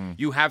initiatives.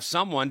 You have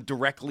someone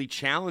directly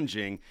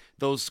challenging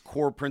those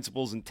core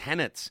principles and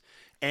tenets,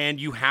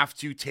 and you have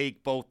to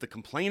take both the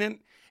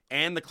complainant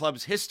and the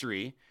club's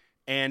history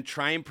and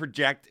try and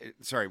present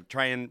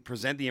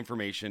the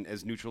information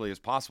as neutrally as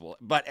possible.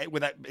 But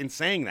in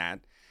saying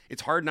that,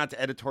 it's hard not to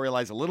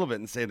editorialize a little bit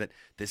and say that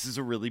this is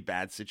a really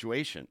bad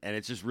situation. And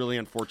it's just really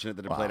unfortunate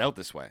that it played out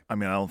this way. I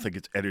mean, I don't think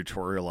it's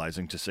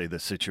editorializing to say the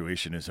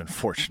situation is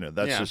unfortunate.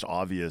 That's just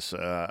obvious.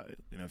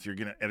 If you're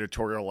going to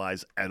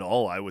editorialize at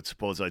all,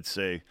 I'd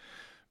say,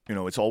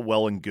 it's all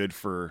well and good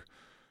for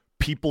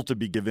people to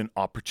be given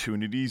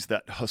opportunities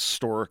that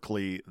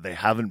historically they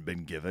haven't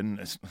been given.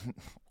 It's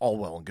all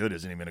well and good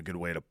isn't even a good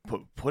way to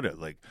put it.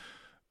 Like,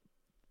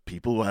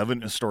 people who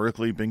haven't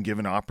historically been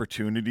given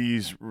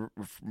opportunities,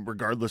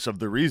 regardless of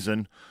the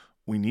reason,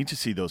 we need to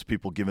see those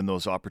people given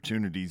those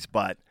opportunities.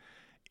 But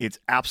it's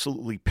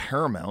absolutely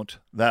paramount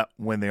that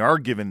when they are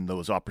given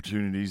those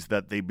opportunities,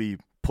 that they be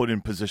put in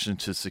position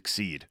to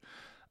succeed.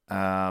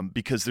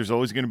 Because there's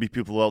always going to be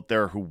people out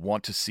there who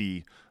want to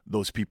see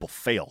those people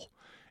fail.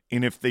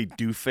 And if they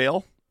do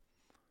fail,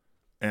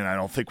 and I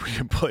don't think we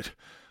can put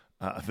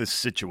this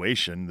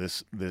situation,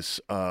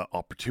 this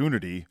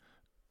opportunity,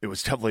 it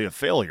was definitely a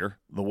failure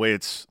the way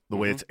it's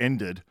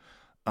ended.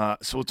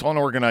 So it's on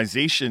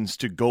organizations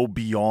to go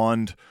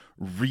beyond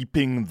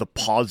reaping the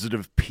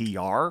positive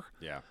PR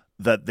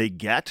that they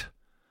get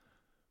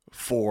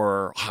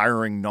for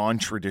hiring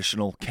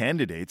non-traditional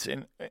candidates.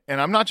 And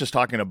I'm not just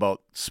talking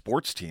about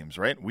sports teams,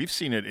 right? We've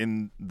seen it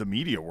in the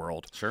media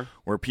world,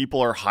 where people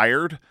are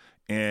hired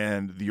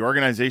and the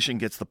organization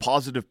gets the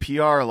positive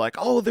PR, like,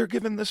 oh, they're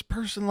giving this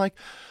person, like,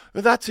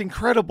 that's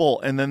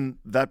incredible. And then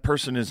that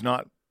person is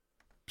not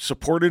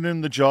supported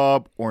in the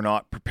job or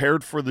not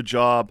prepared for the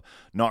job,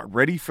 not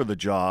ready for the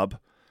job,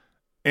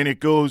 and it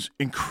goes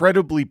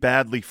incredibly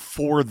badly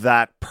for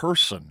that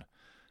person.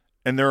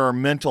 And there are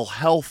mental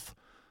health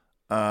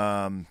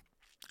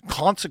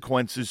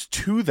consequences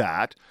to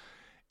that,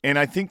 and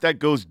I think that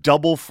goes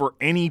double for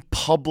any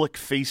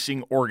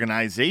public-facing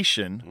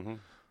organization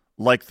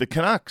like the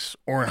Canucks,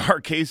 or in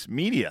our case,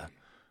 media,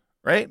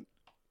 right?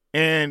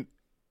 And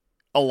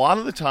a lot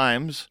of the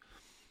times,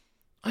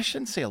 I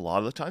shouldn't say a lot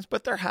of the times,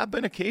 but there have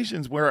been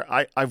occasions where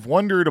I've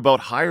wondered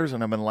about hires,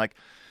 and I've been like,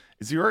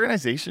 is the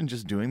organization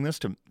just doing this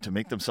to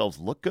make themselves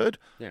look good?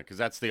 Yeah, because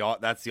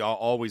that's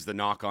always the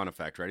knock-on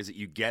effect, right? Is that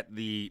you get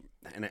the,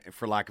 and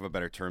for lack of a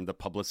better term, the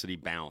publicity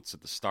bounce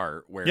at the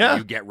start, where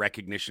you get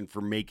recognition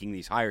for making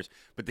these hires.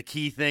 But the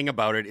key thing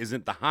about it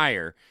isn't the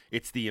hire;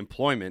 it's the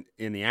employment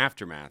in the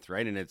aftermath,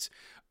 right? And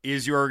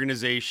is your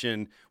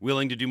organization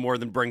willing to do more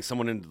than bring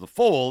someone into the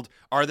fold?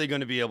 Are they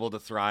going to be able to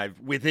thrive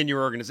within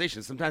your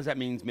organization? Sometimes that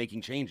means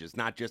making changes,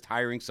 not just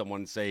hiring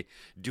someone and say,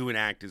 do and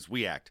act as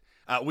we act.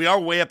 We are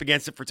way up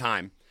against it for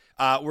time.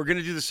 We're going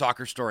to do the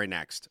soccer story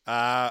next.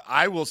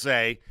 I will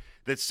say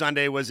that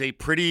Sunday was a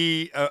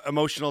pretty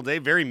emotional day,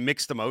 very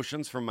mixed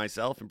emotions from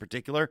myself in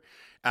particular,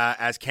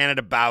 as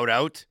Canada bowed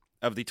out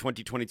of the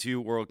 2022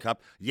 World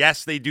Cup.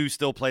 Yes, they do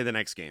still play the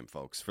next game,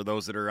 folks. For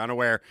those that are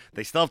unaware,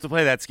 they still have to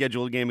play that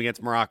scheduled game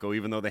against Morocco,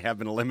 even though they have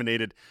been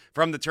eliminated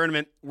from the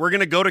tournament. We're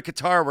going to go to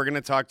Qatar. We're going to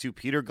talk to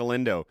Peter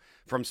Galindo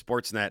from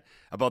Sportsnet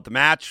about the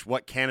match,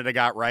 what Canada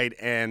got right,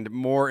 and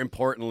more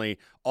importantly,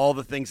 all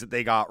the things that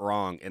they got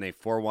wrong in a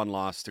 4-1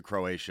 loss to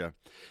Croatia.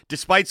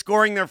 Despite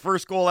scoring their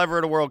first goal ever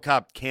at a World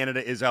Cup,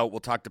 Canada is out.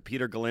 We'll talk to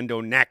Peter Galindo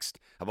next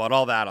about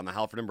all that on the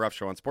Halford and Brough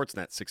Show on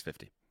Sportsnet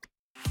 650.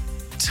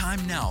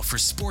 Time now for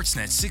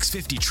Sportsnet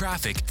 650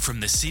 traffic from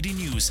the City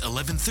News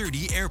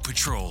 1130 Air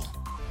Patrol.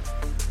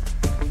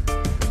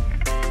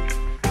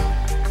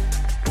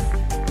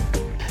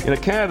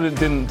 Canada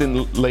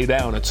didn't lay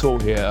down at all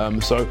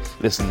here. So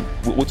listen,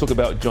 we'll talk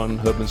about John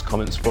Herdman's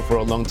comments for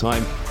a long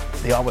time.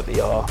 They are what they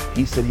are.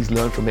 He said he's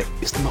learned from it.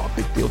 It's not a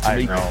big deal to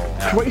me.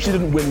 Croatia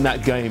didn't win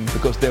that game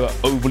because they were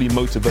overly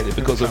motivated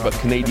because of a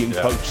Canadian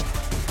coach.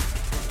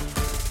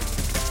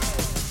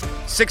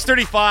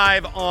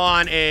 6:35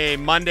 on a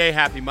Monday.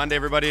 Happy Monday,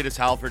 everybody. It is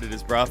Halford. It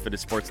is Bruff. It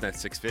is Sportsnet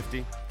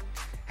 650.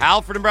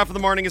 Halford and Bruff in the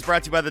morning is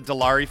brought to you by the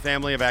Dilawri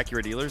family of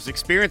Acura dealers.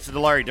 Experience the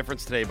Dilawri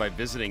difference today by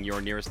visiting your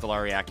nearest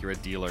Dilawri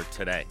Acura dealer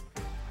today.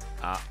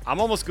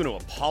 I'm almost going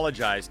to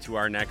apologize to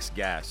our next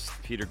guest,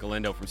 Peter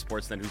Galindo from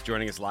Sportsnet, who's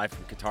joining us live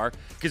from Qatar,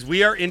 because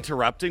we are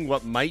interrupting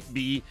what might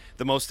be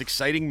the most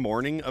exciting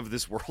morning of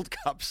this World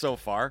Cup so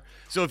far.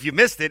 So if you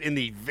missed it, in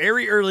the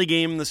very early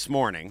game this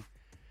morning,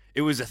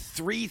 it was a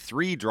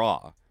 3-3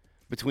 draw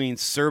between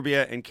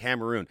Serbia and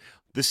Cameroon.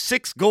 The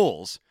 6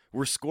 goals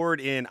were scored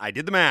in, I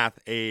did the math,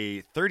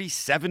 a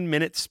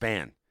 37-minute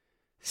span.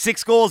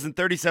 6 goals in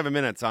 37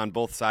 minutes on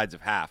both sides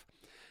of half.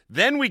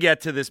 Then we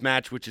get to this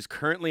match, which is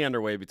currently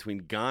underway between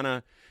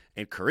Ghana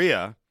and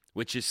Korea,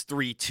 which is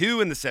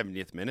 3-2 in the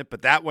 70th minute,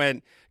 but that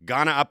went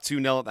Ghana up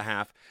 2-0 at the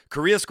half.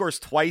 Korea scores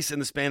twice in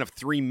the span of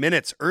 3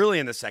 minutes early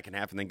in the second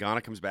half, and then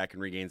Ghana comes back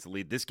and regains the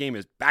lead. This game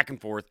is back and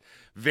forth,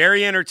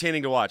 very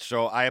entertaining to watch.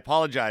 So I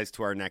apologize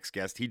to our next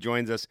guest. He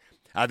joins us.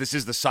 This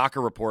is the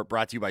Soccer Report,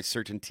 brought to you by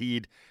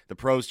CertainTeed, the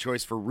pro's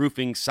choice for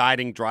roofing,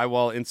 siding,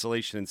 drywall,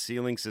 insulation, and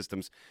ceiling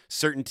systems.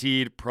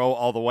 CertainTeed, pro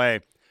all the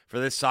way. For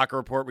this Soccer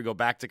Report, we go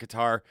back to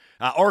Qatar.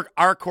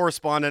 Our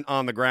correspondent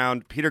on the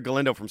ground, Peter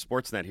Galindo from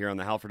Sportsnet, here on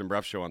the Halford and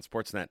Bruff Show on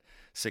Sportsnet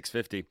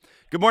 650.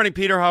 Good morning,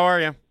 Peter. How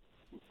are you?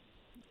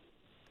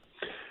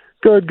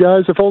 Good,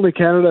 guys. If only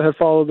Canada had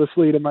followed this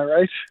lead, am I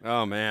right?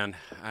 Oh, man.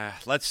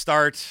 Let's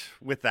start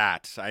with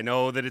that. I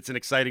know that it's an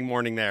exciting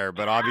morning there,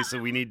 but obviously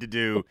we need to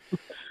do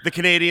the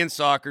Canadian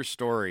soccer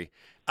story.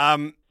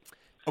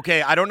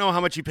 Okay, I don't know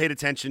how much you paid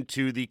attention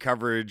to the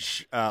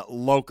coverage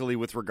locally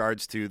with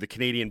regards to the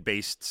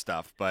Canadian-based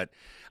stuff, but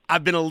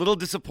I've been a little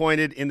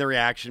disappointed in the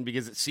reaction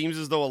because it seems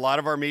as though a lot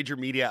of our major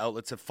media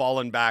outlets have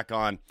fallen back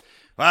on,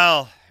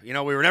 well, you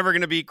know, we were never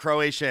going to beat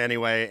Croatia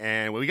anyway,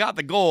 and we got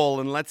the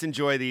goal, and let's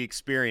enjoy the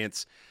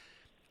experience.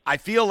 I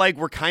feel like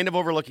we're kind of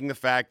overlooking the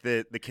fact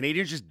that the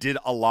Canadians just did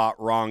a lot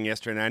wrong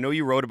yesterday, and I know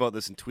you wrote about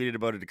this and tweeted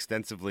about it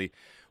extensively.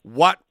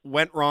 What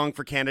went wrong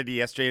for Canada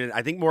yesterday? And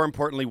I think more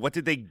importantly, what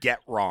did they get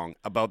wrong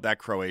about that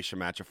Croatia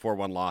match, a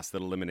 4-1 loss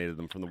that eliminated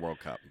them from the World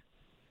Cup?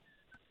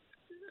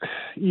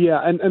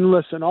 Yeah, and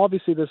listen,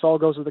 obviously this all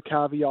goes with the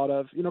caveat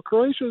of, you know,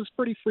 Croatia is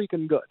pretty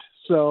freaking good.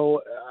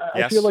 So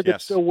I feel like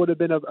it still would have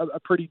been a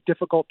pretty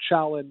difficult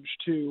challenge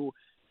to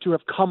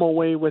have come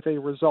away with a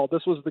result.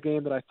 This was the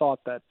game that I thought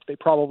that they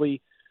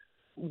probably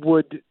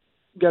would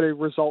get a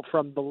result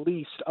from the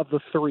least of the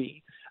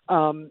three.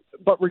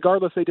 But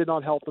regardless, they did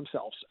not help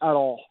themselves at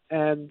all.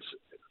 And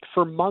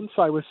for months,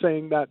 I was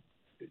saying that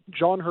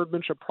John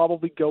Herdman should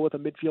probably go with a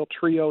midfield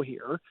trio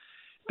here,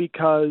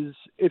 because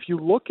if you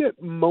look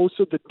at most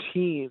of the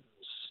teams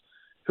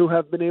who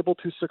have been able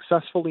to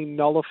successfully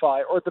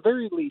nullify, or at the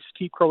very least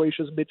keep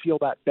Croatia's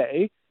midfield at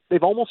bay,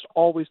 they've almost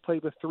always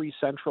played with 3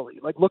 centrally.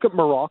 Like, look at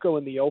Morocco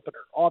in the opener.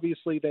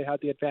 Obviously, they had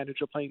the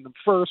advantage of playing them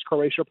first.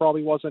 Croatia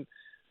probably wasn't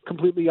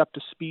completely up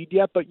to speed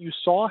yet, but you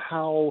saw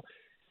how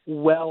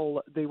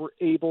well they were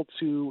able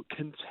to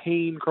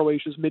contain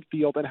Croatia's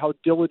midfield and how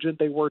diligent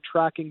they were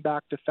tracking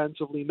back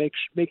defensively,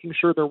 making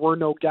sure there were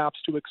no gaps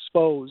to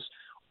expose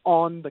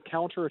on the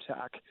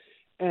counterattack.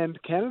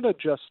 And Canada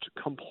just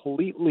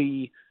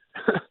completely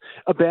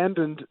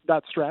abandoned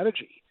that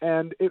strategy.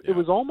 And it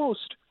was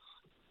almost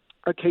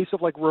a case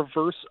of like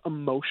reverse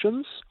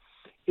emotions,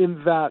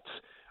 in that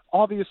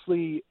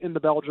obviously in the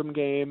Belgium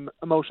game,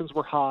 emotions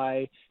were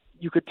high.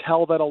 You could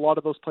tell that a lot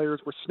of those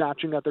players were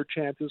snatching at their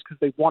chances because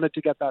they wanted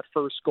to get that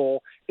first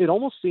goal. It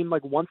almost seemed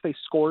like once they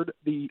scored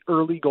the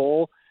early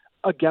goal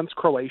against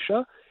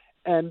Croatia,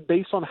 and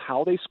based on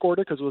how they scored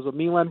it, because it was a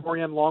Milan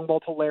Borjan long ball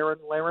to Larin,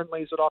 Larin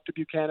lays it off to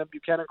Buchanan,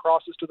 Buchanan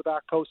crosses to the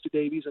back post to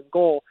Davies and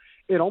goal,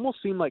 it almost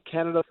seemed like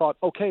Canada thought,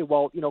 okay,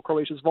 well, you know,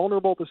 Croatia's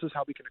vulnerable, this is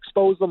how we can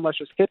expose them, let's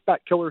just hit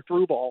that killer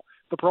through ball.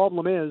 The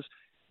problem is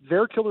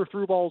their killer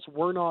through balls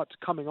were not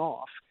coming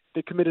off.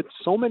 They committed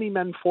so many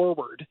men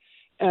forward,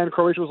 and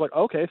Croatia was like,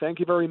 okay, thank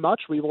you very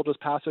much. We will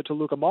just pass it to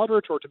Luka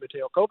Modric or to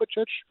Mateo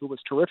Kovacic, who was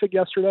terrific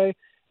yesterday,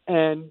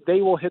 and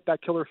they will hit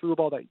that killer through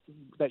ball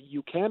that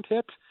you can't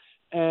hit,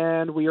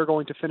 and we are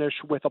going to finish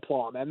with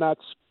aplomb. And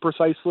that's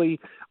precisely,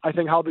 I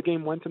think, how the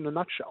game went in a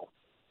nutshell.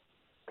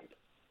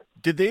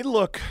 Did they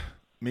look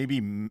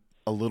maybe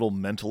a little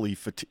mentally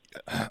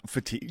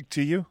fatigued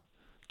to you?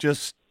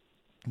 Just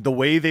the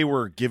way they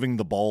were giving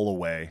the ball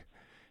away,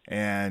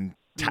 and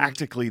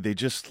tactically they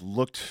just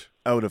looked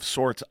out of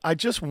sorts. I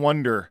just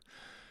wonder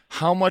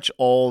how much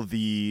all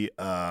the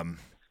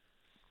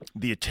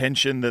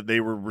attention that they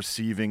were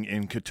receiving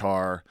in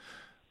Qatar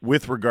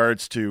with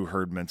regards to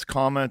Herdman's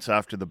comments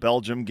after the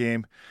Belgium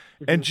game,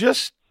 and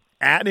just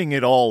adding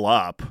it all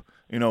up.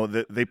 You know,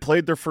 they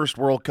played their first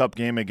World Cup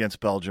game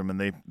against Belgium,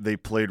 and they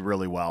played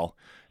really well.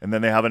 And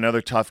then they have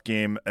another tough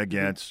game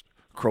against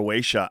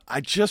Croatia.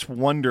 I just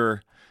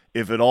wonder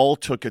if it all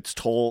took its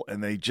toll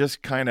and they just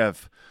ran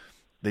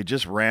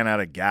out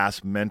of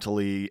gas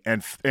mentally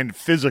and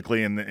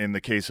physically in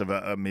the case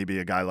of maybe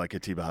a guy like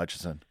Atiba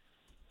Hutchinson.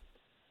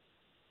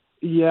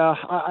 Yeah,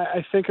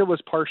 I think it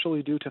was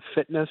partially due to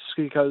fitness,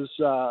 because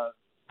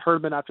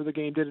Herdman after the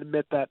game did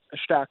admit that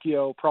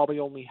Eustaquio probably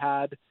only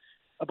had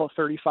about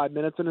 35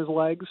 minutes in his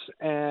legs,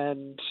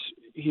 and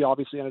he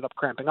obviously ended up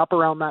cramping up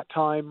around that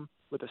time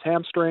with his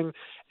hamstring,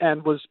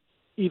 and was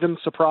even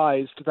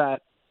surprised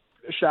that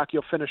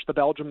Eustaquio finished the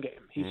Belgium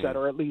game, he said,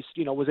 or at least,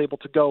 was able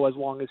to go as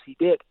long as he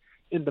did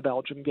in the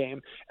Belgium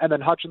game. And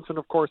then Hutchinson,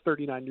 of course,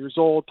 39 years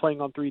old, playing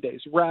on 3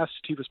 days rest.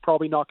 He was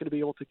probably not going to be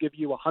able to give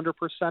you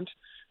 100%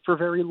 for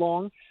very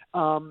long,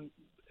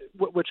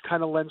 which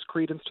kind of lends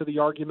credence to the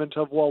argument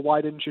of, well,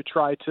 why didn't you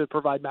try to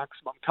provide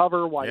maximum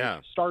cover? Why didn't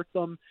you start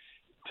them?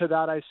 To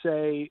that I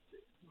say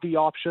the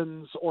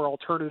options or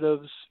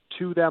alternatives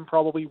to them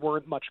probably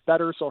weren't much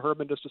better, so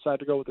Herdman just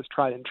decided to go with his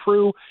tried and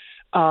true.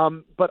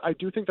 But I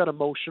do think that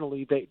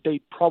emotionally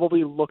they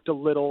probably looked a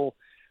little,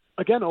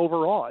 again,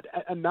 overawed.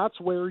 And that's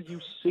where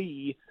you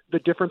see the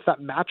difference that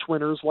match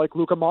winners like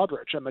Luka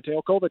Modric and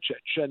Mateo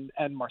Kovacic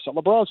and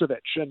Marcelo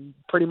Brozovic and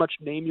pretty much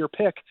name your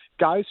pick,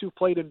 guys who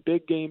played in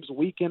big games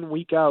week in,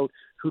 week out,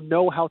 who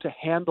know how to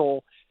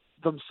handle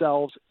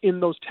themselves in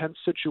those tense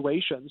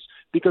situations.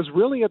 Because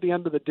really at the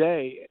end of the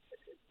day,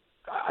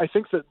 I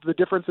think that the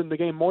difference in the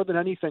game more than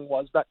anything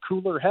was that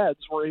cooler heads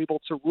were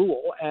able to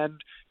rule, and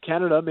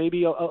Canada,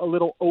 maybe a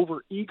little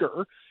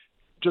over-eager,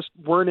 just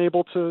weren't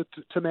able to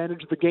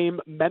manage the game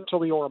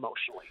mentally or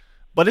emotionally.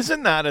 But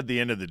isn't that, at the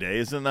end of the day,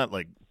 isn't that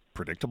like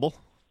predictable?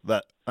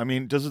 That, I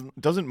mean, doesn't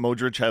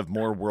Modric have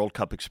more World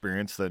Cup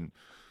experience than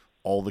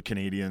all the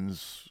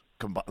Canadians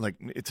combined? Like,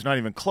 it's not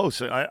even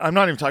close. I'm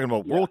not even talking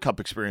about World Cup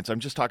experience. I'm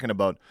just talking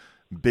about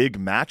big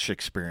match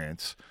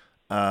experience.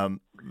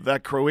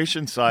 That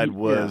Croatian side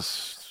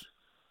was,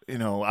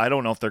 I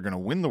don't know if they're going to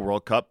win the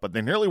World Cup, but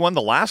they nearly won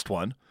the last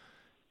one.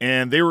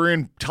 And they were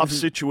in tough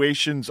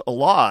situations a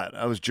lot.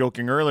 I was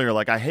joking earlier,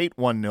 like I hate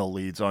 1-0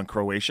 leads on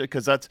Croatia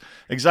because that's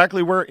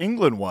exactly where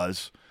England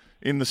was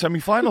in the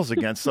semifinals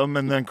against them.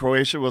 And then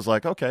Croatia was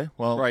like, okay,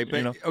 well, right, but,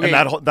 and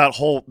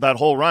that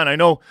whole run. I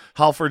know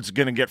Halford's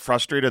going to get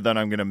frustrated that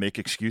I'm going to make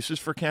excuses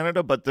for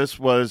Canada, but this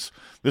was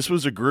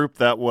a group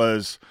that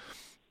was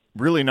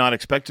really not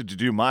expected to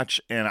do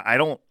much, and I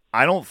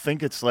don't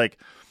think it's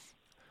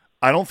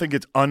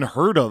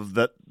unheard of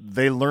that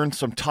they learned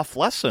some tough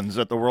lessons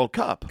at the World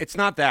Cup. It's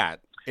not that.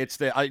 It's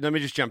let me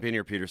just jump in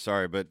here, Peter.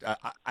 Sorry, but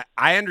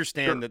I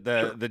understand that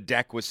the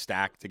deck was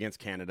stacked against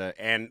Canada,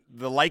 and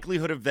the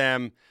likelihood of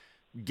them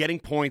getting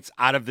points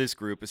out of this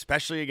group,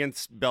 especially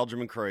against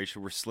Belgium and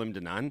Croatia, were slim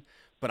to none.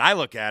 But I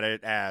look at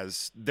it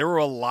as there were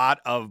a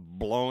lot of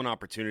blown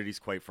opportunities,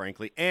 quite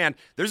frankly, and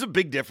there's a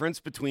big difference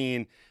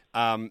between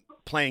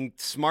playing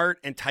smart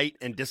and tight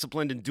and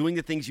disciplined and doing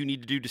the things you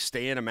need to do to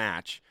stay in a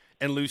match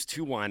and lose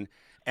 2-1,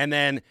 and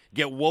then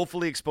get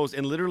woefully exposed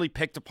and literally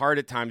picked apart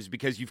at times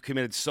because you've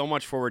committed so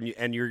much forward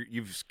and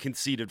you've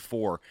conceded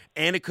 4.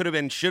 And it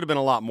should have been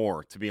a lot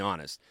more, to be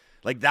honest.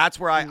 Like, that's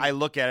where I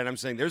look at it. I'm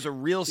saying there's a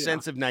real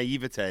sense of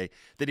naivete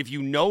that if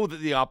you know that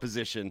the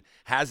opposition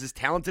has as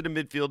talented a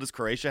midfield as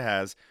Croatia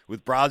has,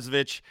 with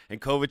Brozovic and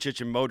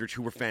Kovacic and Modric,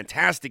 who were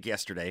fantastic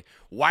yesterday,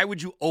 why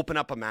would you open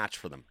up a match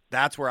for them?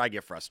 That's where I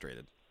get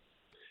frustrated.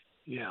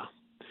 Yeah.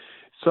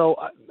 So,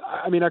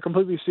 I mean, I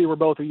completely see where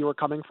both of you are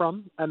coming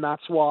from, and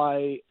that's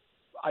why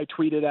I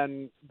tweeted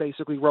and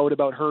basically wrote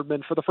about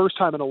Herdman for the first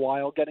time in a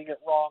while, getting it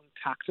wrong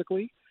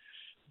tactically.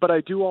 But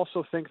I do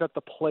also think that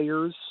the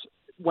players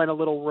went a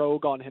little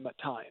rogue on him at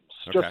times,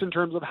 just in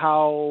terms of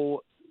how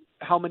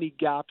many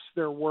gaps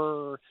there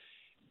were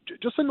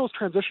just in those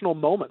transitional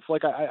moments.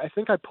 Like I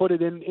think I put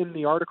it in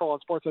the article on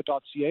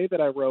sportsnet.ca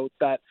that I wrote,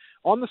 that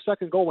on the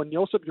second goal when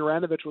Josip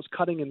Juranovic was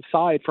cutting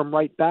inside from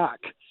right back,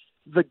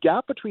 the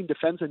gap between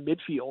defense and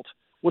midfield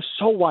was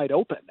so wide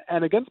open.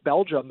 And against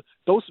Belgium,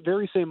 those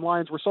very same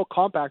lines were so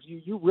compact,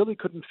 you really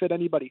couldn't fit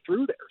anybody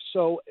through there.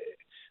 So,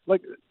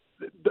 like,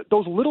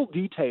 those little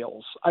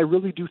details, I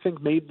really do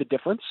think made the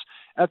difference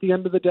at the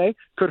end of the day.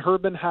 Could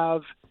Herdman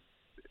have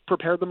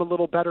prepared them a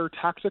little better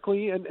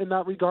tactically in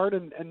that regard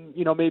and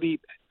maybe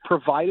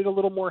provided a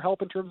little more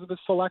help in terms of his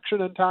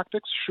selection and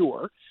tactics?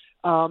 Sure.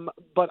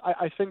 But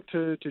I think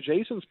to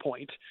Jason's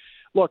point,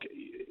 look,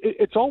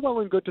 it's all well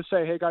and good to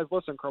say, hey, guys,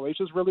 listen,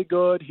 Croatia's really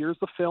good. Here's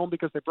the film,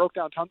 because they broke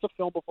down tons of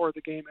film before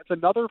the game. It's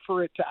another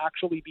for it to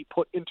actually be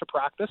put into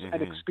practice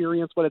and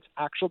experience what it's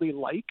actually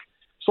like.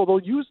 So they'll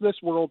use this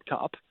World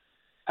Cup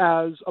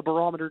as a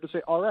barometer to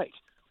say, all right,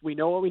 we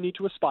know what we need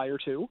to aspire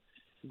to.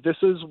 This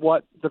is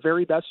what the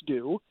very best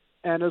do.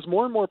 And as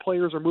more and more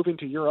players are moving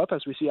to Europe,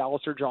 as we see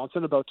Alistair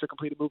Johnson about to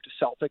complete a move to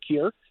Celtic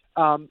here,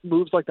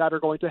 moves like that are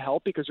going to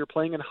help because you're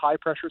playing in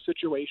high-pressure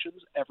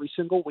situations every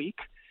single week.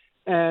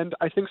 And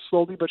I think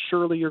slowly but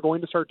surely you're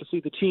going to start to see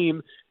the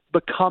team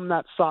become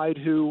that side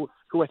who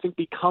I think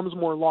becomes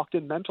more locked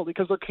in mentally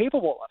because they're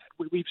capable of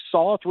it. We've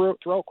saw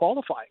throughout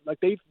qualifying. Like,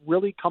 they've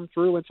really come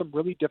through in some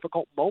really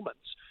difficult moments.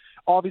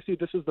 Obviously,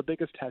 this is the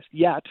biggest test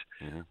yet.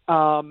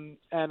 And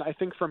I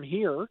think from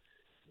here,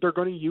 they're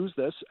going to use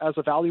this as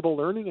a valuable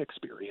learning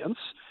experience.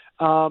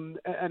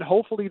 And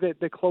hopefully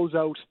they close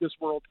out this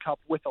World Cup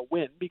with a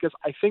win, because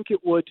I think it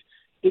would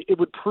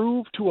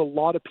prove to a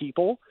lot of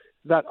people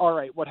that, all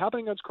right, what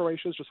happened against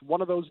Croatia is just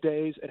one of those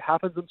days. It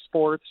happens in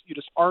sports. You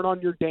just aren't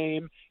on your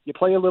game. You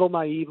play a little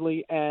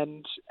naively,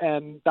 and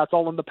that's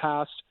all in the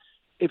past.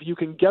 If you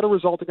can get a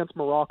result against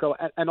Morocco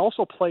and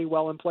also play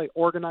well and play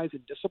organized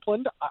and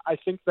disciplined, I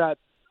think that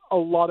a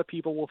lot of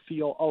people will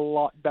feel a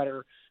lot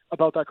better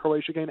about that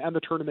Croatia game and the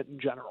tournament in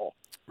general.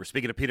 We're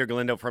speaking to Peter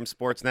Galindo from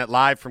Sportsnet,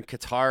 live from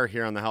Qatar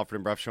here on the Halford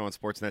and Bruff Show on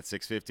Sportsnet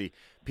 650.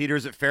 Peter,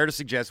 is it fair to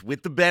suggest,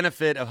 with the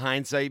benefit of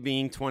hindsight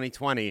being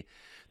 2020,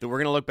 that we're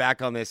going to look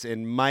back on this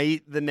and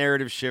might the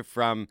narrative shift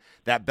from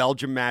that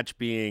Belgium match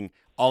being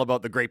all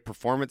about the great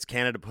performance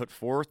Canada put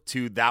forth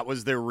to that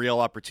was their real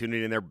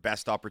opportunity and their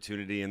best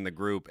opportunity in the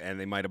group, and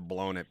they might have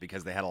blown it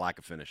because they had a lack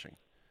of finishing?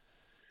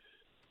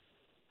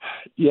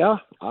 Yeah,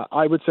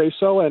 I would say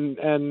so.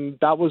 And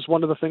that was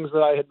one of the things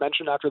that I had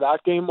mentioned after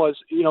that game was,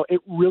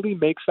 it really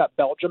makes that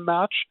Belgium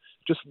match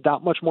just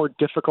that much more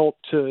difficult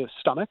to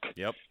stomach.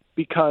 Yep.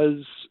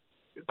 Because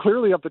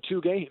clearly of the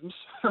two games,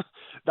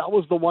 that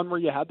was the one where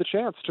you had the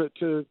chance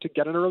to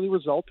get an early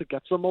result, to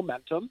get some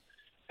momentum.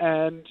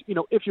 And,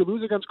 if you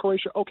lose against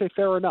Croatia, okay,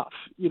 fair enough.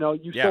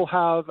 You still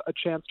have a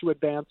chance to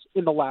advance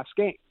in the last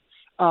game.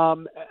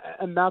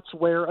 And that's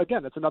where,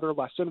 again, it's another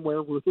lesson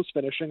where ruthless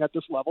finishing at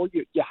this level,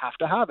 you have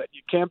to have it.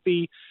 You can't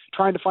be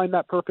trying to find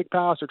that perfect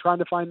pass or trying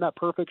to find that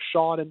perfect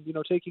shot and,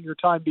 taking your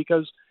time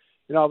because,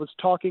 I was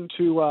talking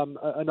to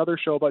another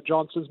show about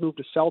Johnson's move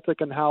to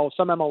Celtic and how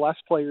some MLS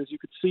players, you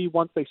could see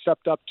once they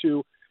stepped up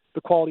to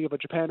the quality of a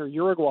Japan or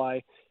Uruguay,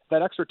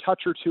 that extra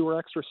touch or two or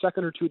extra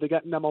second or two they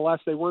get in MLS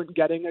they weren't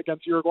getting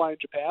against Uruguay and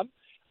Japan.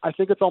 I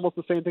think it's almost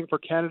the same thing for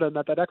Canada in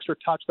that extra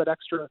touch, that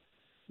extra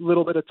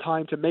little bit of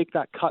time to make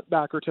that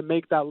cutback or to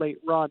make that late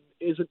run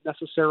isn't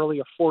necessarily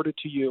afforded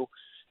to you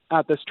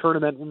at this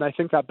tournament. And I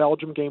think that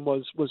Belgium game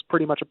was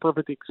pretty much a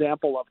perfect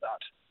example of that.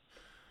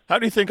 How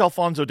do you think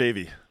Alphonso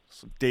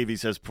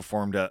Davies has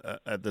performed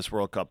at this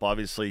World Cup?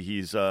 Obviously,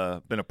 he's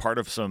been a part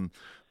of some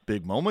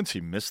big moments. He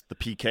missed the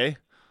PK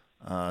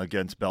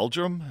against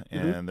Belgium,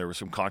 and there was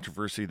some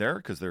controversy there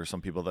because there were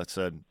some people that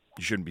said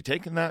you shouldn't be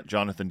taking that.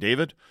 Jonathan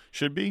David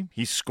should be.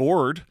 He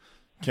scored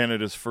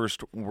Canada's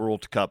first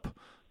World Cup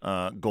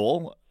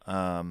goal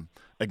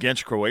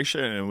against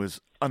Croatia, and it was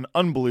an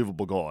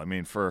unbelievable goal. I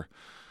mean, for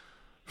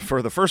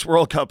the first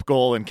World Cup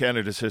goal in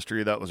Canada's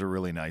history, that was a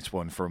really nice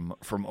one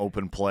from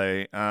open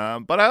play.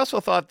 But I also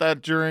thought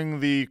that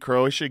during the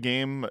Croatia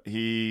game,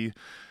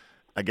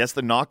 I guess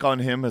the knock on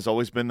him has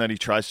always been that he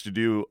tries to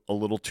do a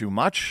little too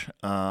much.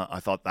 I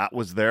thought that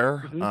was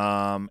there.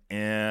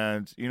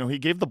 And, he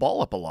gave the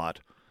ball up a lot.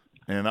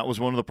 And that was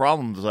one of the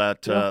problems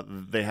that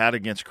they had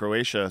against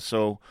Croatia.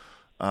 So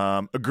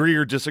agree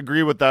or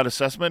disagree with that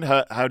assessment?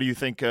 How do you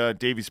think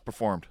Davies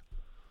performed?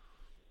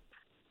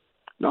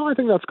 No, I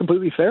think that's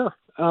completely fair.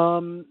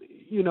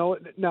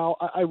 Now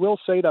I will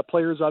say that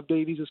players of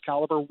Davies'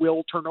 caliber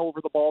will turn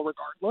over the ball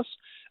regardless,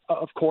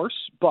 of course.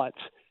 But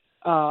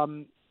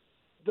the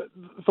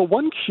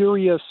one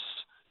curious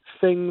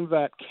thing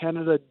that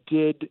Canada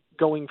did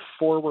going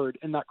forward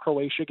in that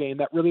Croatia game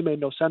that really made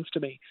no sense to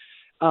me,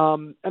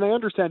 and I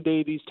understand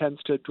Davies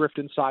tends to drift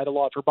inside a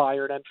lot for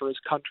Bayern and for his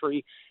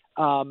country,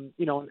 and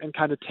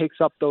kind of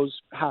takes up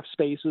those half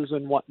spaces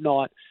and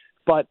whatnot.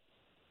 But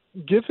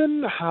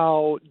given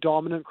how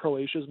dominant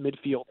Croatia's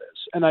midfield is,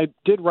 and I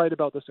did write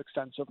about this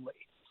extensively,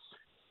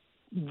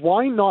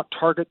 why not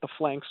target the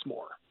flanks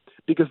more?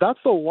 Because that's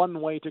the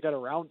one way to get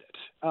around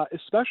it,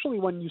 especially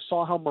when you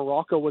saw how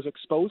Morocco was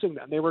exposing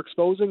them. They were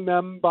exposing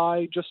them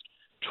by just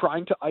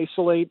trying to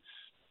isolate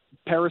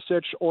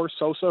Perisic or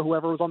Sosa,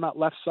 whoever was on that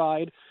left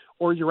side,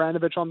 or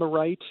Juranovic on the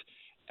right.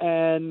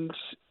 And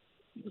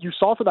you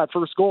saw for that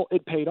first goal,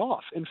 it paid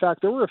off. In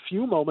fact, there were a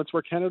few moments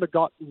where Canada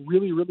got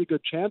really, really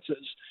good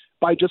chances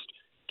by just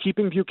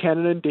keeping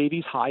Buchanan and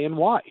Davies high and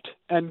wide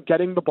and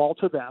getting the ball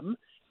to them.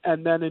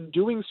 And then in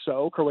doing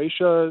so,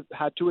 Croatia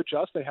had to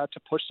adjust. They had to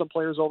push some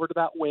players over to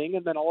that wing,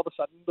 and then all of a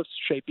sudden the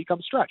shape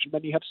becomes stretched, and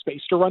then you have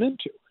space to run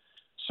into.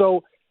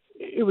 So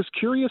it was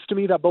curious to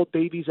me that both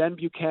Davies and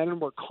Buchanan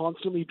were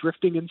constantly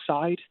drifting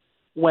inside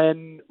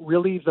when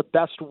really the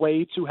best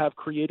way to have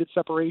created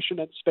separation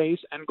and space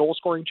and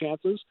goal-scoring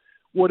chances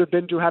would have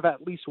been to have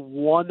at least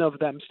one of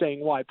them staying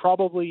wide.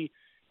 Probably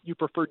you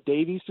prefer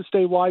Davies to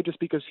stay wide just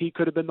because he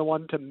could have been the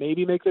one to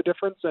maybe make the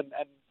difference and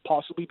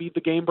possibly be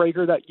the game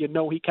breaker that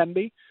he can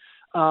be.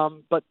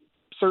 But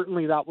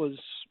certainly that was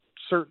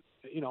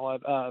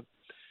a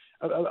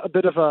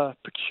bit of a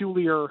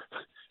peculiar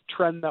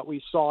trend that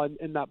we saw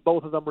in that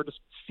both of them were just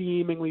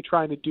seemingly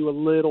trying to do a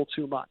little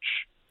too much.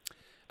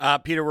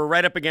 Peter, we're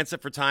right up against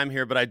it for time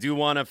here, but I do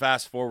want to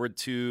fast forward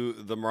to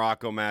the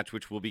Morocco match,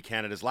 which will be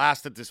Canada's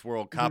last at this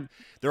World Cup.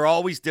 There are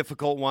always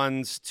difficult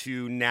ones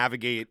to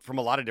navigate from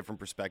a lot of different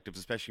perspectives,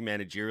 especially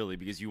managerially,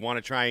 because you want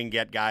to try and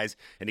get guys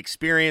an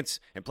experience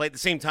and play at the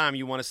same time.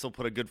 You want to still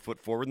put a good foot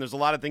forward. And there's a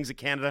lot of things that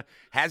Canada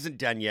hasn't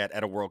done yet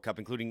at a World Cup,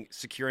 including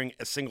securing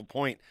a single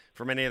point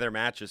for many of their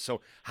matches.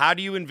 So how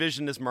do you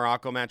envision this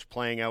Morocco match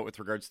playing out with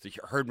regards to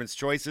Herdman's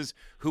choices,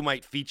 who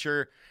might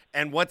feature,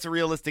 and what's a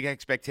realistic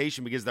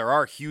expectation? Because there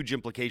are huge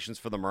implications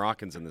for the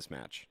Moroccans in this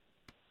match.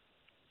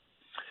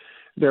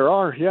 There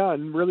are, yeah,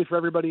 and really for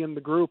everybody in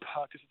the group,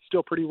 because it's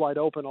still pretty wide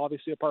open,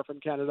 obviously, apart from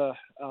Canada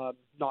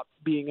not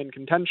being in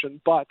contention.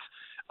 But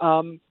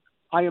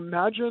I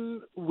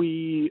imagine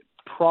we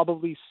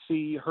probably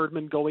see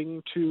Herdman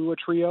going to a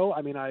trio.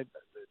 I mean,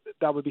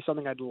 that would be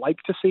something I'd like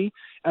to see.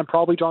 And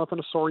probably Jonathan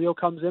Osorio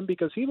comes in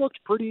because he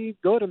looked pretty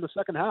good in the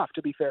second half,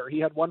 to be fair. He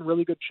had one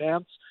really good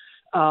chance.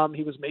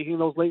 He was making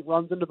those late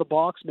runs into the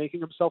box,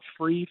 making himself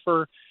free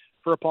for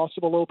a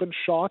possible open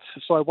shot.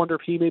 So I wonder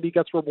if he maybe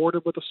gets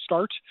rewarded with a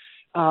start.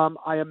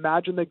 I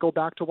imagine they go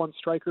back to one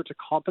striker to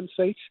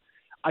compensate.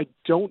 I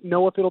don't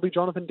know if it'll be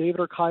Jonathan David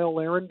or Kyle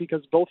Larin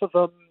because both of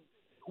them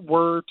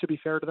were, to be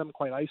fair to them,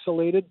 quite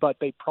isolated, but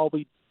they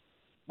probably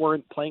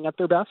weren't playing at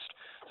their best.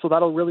 So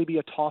that'll really be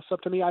a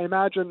toss-up to me. I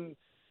imagine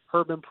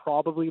Herdman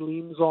probably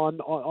leans on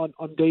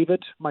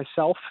David,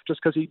 myself, just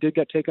because he did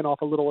get taken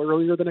off a little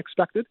earlier than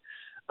expected.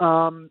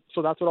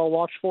 So that's what I'll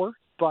watch for.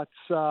 But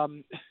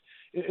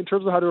in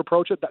terms of how to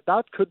approach it,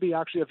 that could be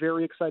actually a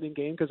very exciting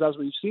game because as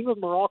we've seen with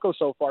Morocco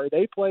so far,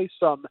 they play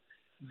some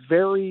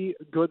very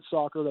good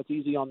soccer that's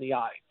easy on the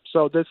eye.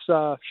 So this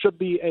should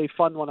be a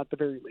fun one at the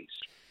very least.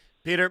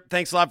 Peter,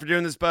 thanks a lot for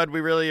doing this, bud.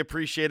 We really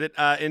appreciate it.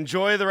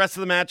 Enjoy the rest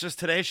of the matches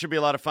today. Should be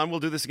a lot of fun. We'll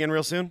do this again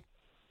real soon.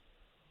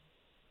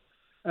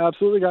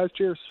 Absolutely, guys.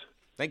 Cheers.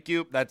 Thank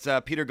you. That's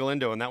Peter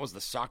Galindo, and that was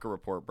the Soccer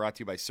Report brought to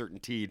you by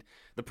CertainTeed,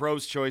 the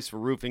pro's choice for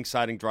roofing,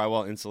 siding,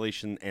 drywall,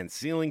 insulation, and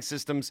ceiling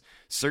systems.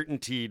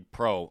 CertainTeed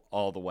Pro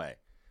all the way.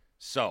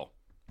 So,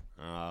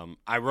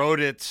 I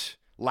wrote it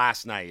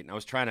last night, and I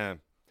was trying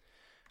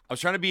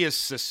to be as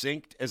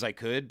succinct as I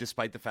could,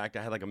 despite the fact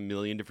I had like a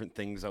million different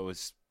things I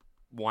was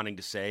wanting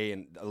to say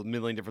and a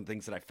million different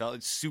things that I felt.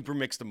 It's super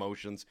mixed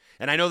emotions,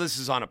 and I know this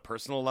is on a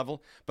personal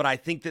level, but I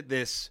think that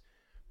this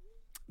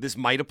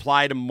might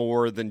apply to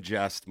more than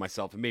just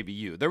myself and maybe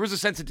you. There was a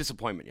sense of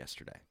disappointment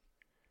yesterday,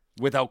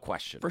 without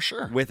question. For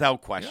sure.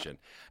 Without question.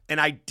 Yeah. And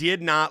I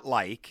did not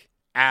like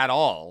at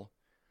all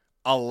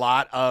a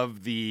lot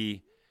of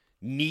the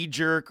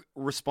knee-jerk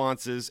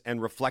responses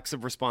and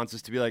reflexive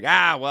responses to be like,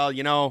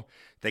 well,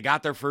 they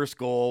got their first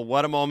goal.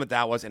 What a moment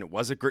that was. And it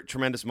was a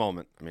tremendous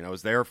moment. I mean, I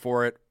was there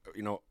for it,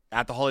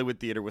 at the Hollywood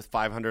Theater with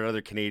 500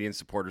 other Canadian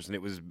supporters, and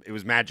it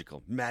was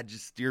magical,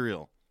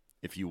 magisterial,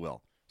 if you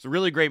will. It's a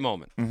really great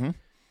moment. Mm-hmm.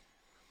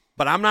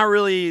 But I'm not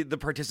really the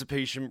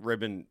participation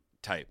ribbon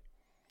type.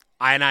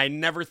 And I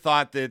never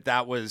thought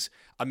that was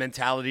a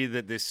mentality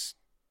that this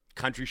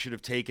country should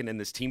have taken and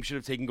this team should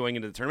have taken going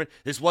into the tournament.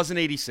 This wasn't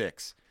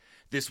 86.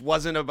 This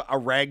wasn't a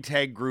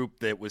ragtag group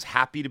that was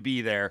happy to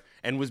be there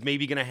and was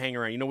maybe going to hang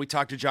around. We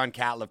talked to John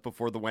Catliff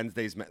before the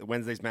Wednesday's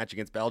match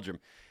against Belgium,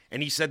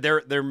 and he said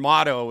their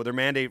motto, their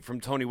mandate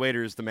from Tony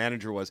Waiters, the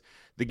manager, was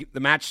the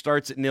match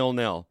starts at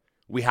 0-0.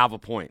 We have a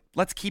point.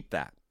 Let's keep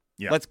that.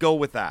 Yeah. Let's go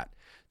with that.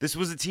 This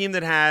was a team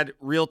that had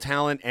real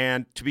talent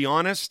and, to be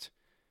honest,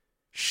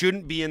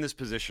 shouldn't be in this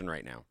position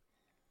right now.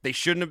 They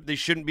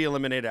shouldn't be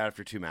eliminated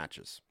after 2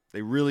 matches.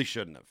 They really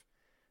shouldn't have.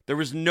 There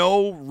was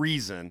no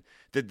reason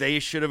that they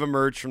should have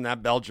emerged from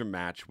that Belgium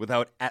match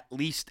without at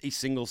least a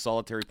single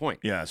solitary point.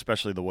 Yeah,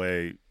 especially the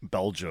way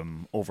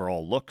Belgium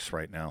overall looks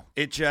right now.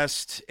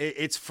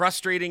 It's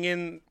frustrating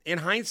in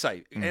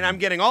hindsight. Mm-hmm. And I'm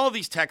getting all of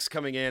these texts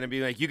coming in and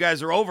being like, you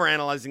guys are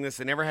overanalyzing this.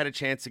 They never had a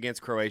chance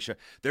against Croatia.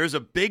 There's a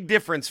big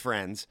difference,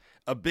 friends,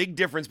 a big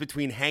difference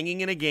between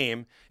hanging in a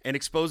game and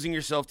exposing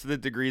yourself to the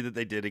degree that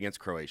they did against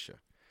Croatia.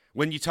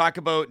 When you talk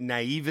about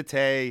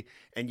naivete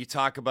and you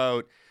talk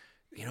about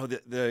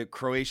the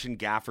Croatian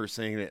gaffer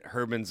saying that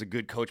Herdman's a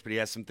good coach, but he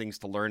has some things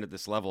to learn at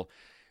this level.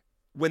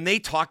 When they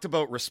talked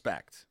about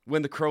respect,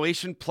 when the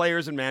Croatian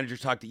players and managers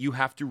talked that you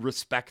have to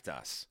respect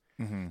us,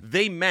 mm-hmm.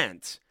 they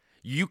meant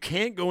you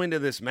can't go into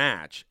this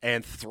match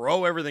and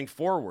throw everything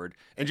forward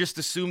and just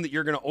assume that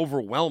you're going to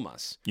overwhelm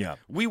us. Yeah.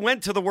 We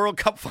went to the World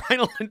Cup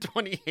final in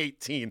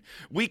 2018.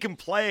 We can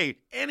play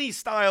any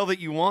style that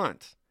you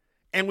want,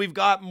 and we've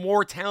got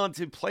more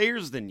talented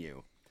players than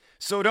you.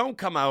 So don't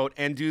come out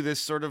and do this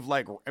sort of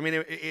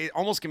it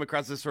almost came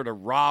across as sort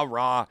of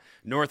rah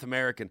North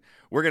American.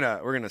 We're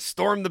gonna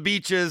storm the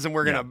beaches and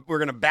we're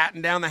gonna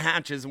batten down the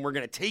hatches and we're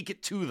gonna take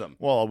it to them.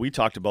 Well, we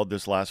talked about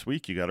this last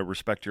week. You got to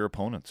respect your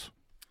opponents.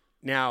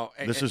 Now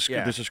this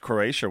is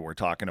Croatia. We're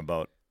talking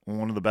about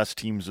one of the best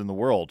teams in the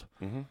world.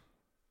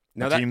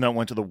 Mm-hmm. A team that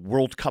went to the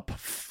World Cup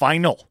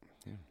final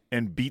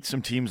and beat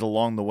some teams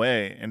along the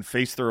way and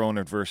faced their own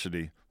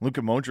adversity. Luka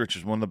Modric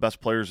is one of the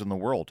best players in the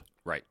world.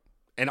 Right.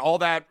 And all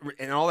that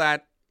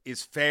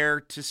is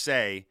fair to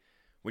say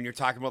when you're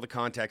talking about the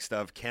context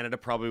of Canada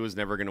probably was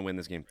never going to win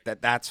this game.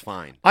 That's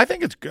fine. I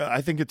think it's good.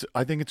 I think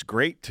it's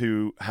great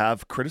to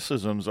have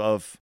criticisms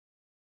of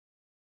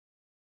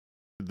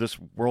this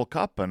World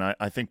Cup, and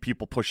I think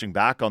people pushing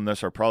back on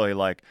this are probably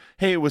like,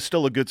 "Hey, it was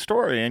still a good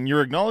story," and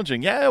you're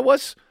acknowledging, "Yeah, it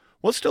was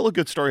still a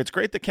good story. It's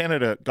great that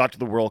Canada got to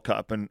the World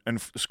Cup and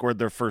scored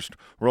their first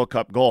World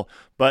Cup goal,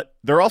 but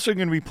they're also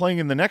going to be playing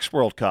in the next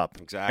World Cup,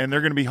 exactly, and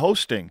they're going to be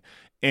hosting."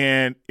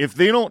 And if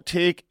they don't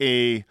take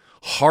a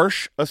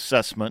harsh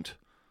assessment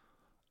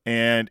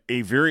and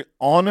a very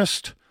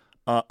honest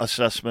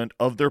assessment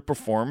of their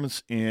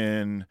performance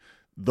in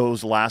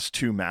those last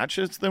two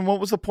matches, then what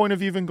was the point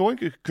of even going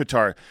to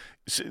Qatar?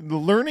 The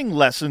learning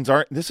lessons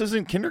this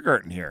isn't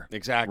kindergarten here.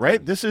 Exactly.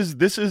 Right? This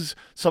is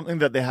something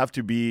that they have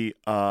to be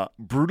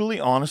brutally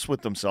honest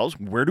with themselves.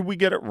 Where did we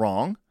get it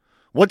wrong?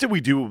 What did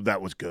we do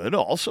that was good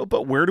also?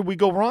 But where did we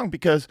go wrong?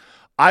 Because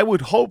I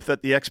would hope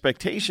that the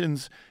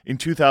expectations in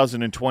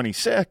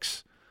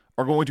 2026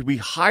 are going to be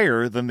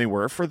higher than they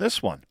were for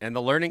this one. And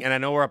the learning, and I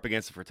know we're up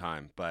against it for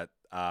time, but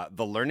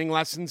the learning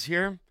lessons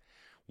here,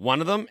 one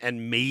of them,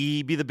 and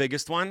maybe the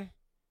biggest one,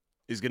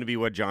 is going to be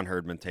what John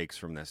Herdman takes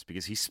from this,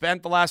 because he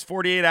spent the last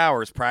 48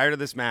 hours prior to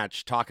this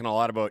match talking a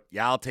lot about,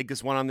 I'll take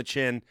this one on the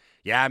chin.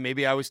 Yeah,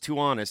 maybe I was too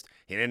honest.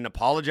 He didn't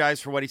apologize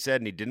for what he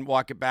said, and he didn't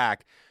walk it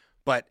back.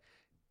 But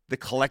the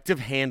collective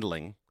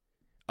handling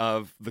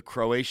of the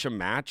Croatia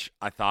match,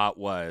 I thought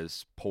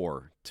was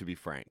poor, to be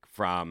frank.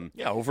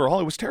 Overall,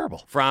 it was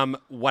terrible. From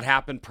what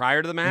happened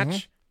prior to the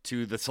match,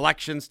 to the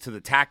selections, to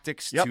the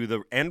tactics, to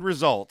the end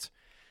result.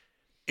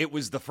 It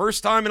was the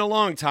first time in a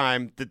long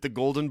time that the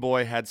Golden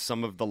Boy had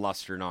some of the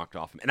luster knocked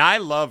off him. And I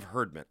love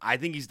Herdman. I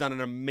think he's done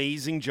an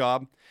amazing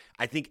job.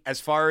 I think as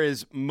far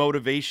as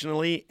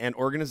motivationally and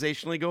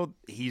organizationally go,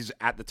 he's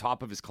at the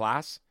top of his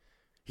class.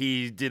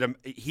 He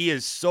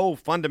is so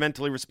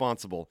fundamentally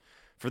responsible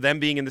for them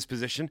being in this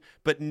position,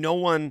 but no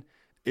one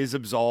is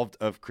absolved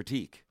of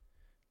critique,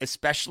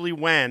 especially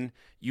when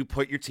you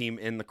put your team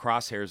in the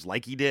crosshairs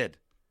like he did,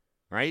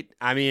 right?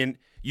 I mean,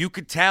 you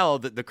could tell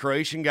that the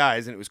Croatian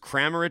guys, and it was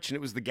Kramaric and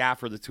it was the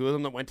gaffer, the two of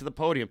them that went to the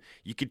podium,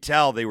 you could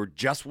tell they were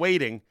just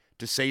waiting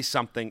to say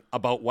something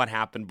about what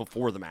happened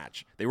before the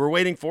match. They were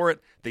waiting for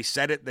it. They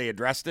said it. They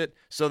addressed it.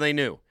 So they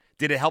knew.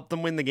 Did it help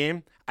them win the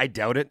game? I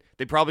doubt it.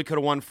 They probably could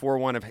have won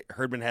 4-1 if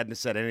Herdman hadn't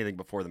said anything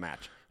before the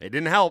match. It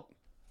didn't help.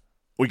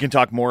 We can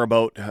talk more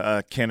about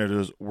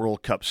Canada's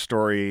World Cup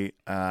story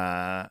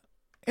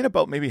in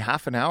about maybe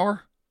half an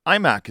hour.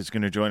 IMAC is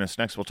going to join us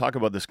next. We'll talk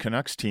about this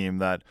Canucks team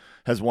that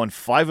has won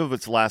 5 of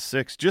its last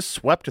 6, just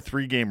swept a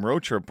 3-game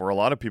road trip where a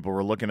lot of people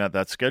were looking at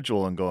that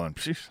schedule and going,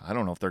 I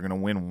don't know if they're going to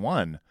win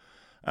one.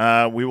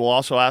 We will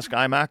also ask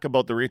IMAC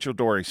about the Rachel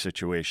Doerrie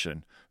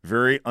situation.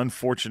 Very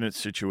unfortunate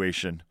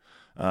situation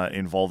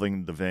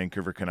involving the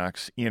Vancouver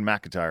Canucks. Ian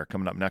McIntyre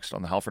coming up next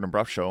on the Halford and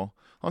Bruff Show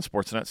on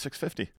Sportsnet 650.